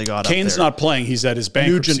else they got Kane's up there. not playing. He's at his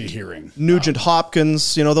bankruptcy hearing. Nugent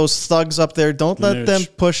Hopkins, those thugs up there. Don't let them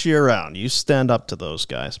push you around. You stand up to those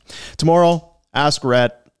guys. Tomorrow, Ask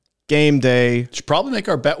Rhett. Game day. Should probably make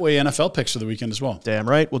our Betway NFL picks for the weekend as well. Damn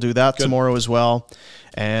right. We'll do that tomorrow as well.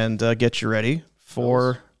 And get you ready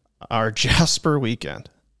for our Jasper weekend.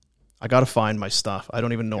 I got to find my stuff. I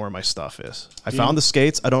don't even know where my stuff is. I found the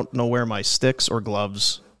skates. I don't know where my sticks or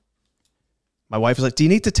gloves. My wife is like, "Do you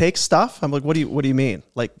need to take stuff?" I'm like, "What do you mean?"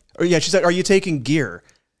 Like, she's like, "Are you taking gear?"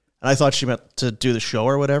 And I thought she meant to do the show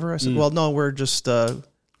or whatever. I said, "Well, no, we're just we'll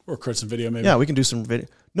record some video maybe." Yeah, we can do some video.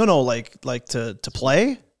 No, like to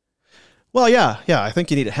play. Well, yeah. I think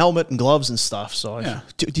you need a helmet and gloves and stuff. So,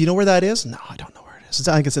 do you know where that is? No, I don't know where it is.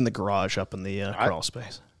 I think it's in the garage up in the crawl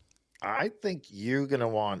space. I think you're going to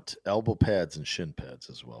want elbow pads and shin pads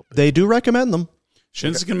as well. They do recommend them.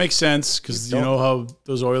 Shins is going to make sense because you know how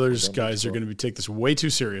those Oilers guys are going to take this way too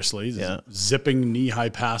seriously. Zipping knee-high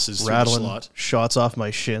passes rattling through the slot. Shots off my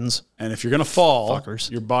shins. And if you're going to fall,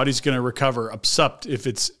 your body's going to recover, except if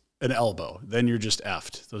it's an elbow. Then you're just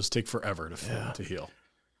effed. Those take forever to heal.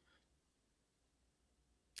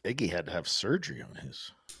 Iggy had to have surgery on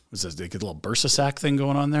his. Was this, they get a little bursa sac thing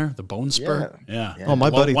going on there? The bone spur? Yeah. Oh, my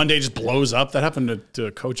buddy. One day just blows up. That happened to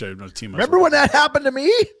a coach on a team. Remember when that happened to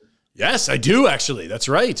me? Yes, I do, actually. That's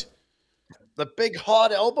right. The big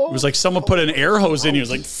hot elbow? It was like someone put an air hose in you. It was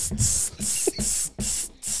like,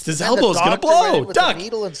 his elbow's going to blow. Duck. The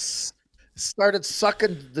needle and started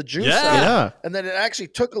sucking the juice out. And then it actually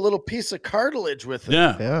took a little piece of cartilage with it.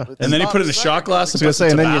 Yeah. And then he put it in a shot glass and put some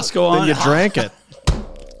Tabasco on. Then you drank it.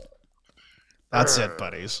 That's it,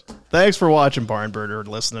 buddies. Thanks for watching Barn Burner,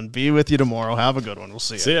 listening. Be with you tomorrow. Have a good one. We'll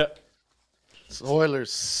see you. See ya.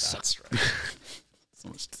 Oilers. That's right. So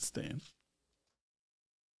much to stand.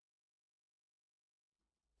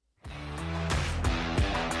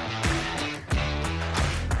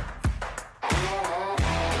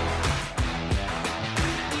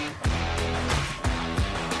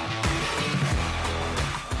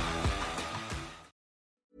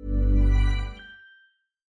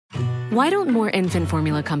 Why don't more infant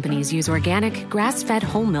formula companies use organic, grass-fed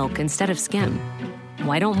whole milk instead of skim?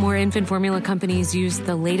 Why don't more infant formula companies use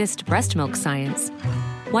the latest breast milk science?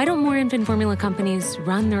 Why don't more infant formula companies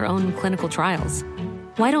run their own clinical trials?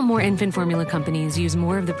 Why don't more infant formula companies use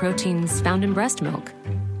more of the proteins found in breast milk?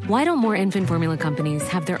 Why don't more infant formula companies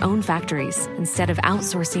have their own factories instead of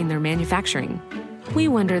outsourcing their manufacturing? We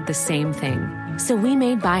wondered the same thing. So we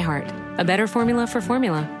made ByHeart, a better formula for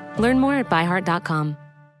formula. Learn more at byheart.com.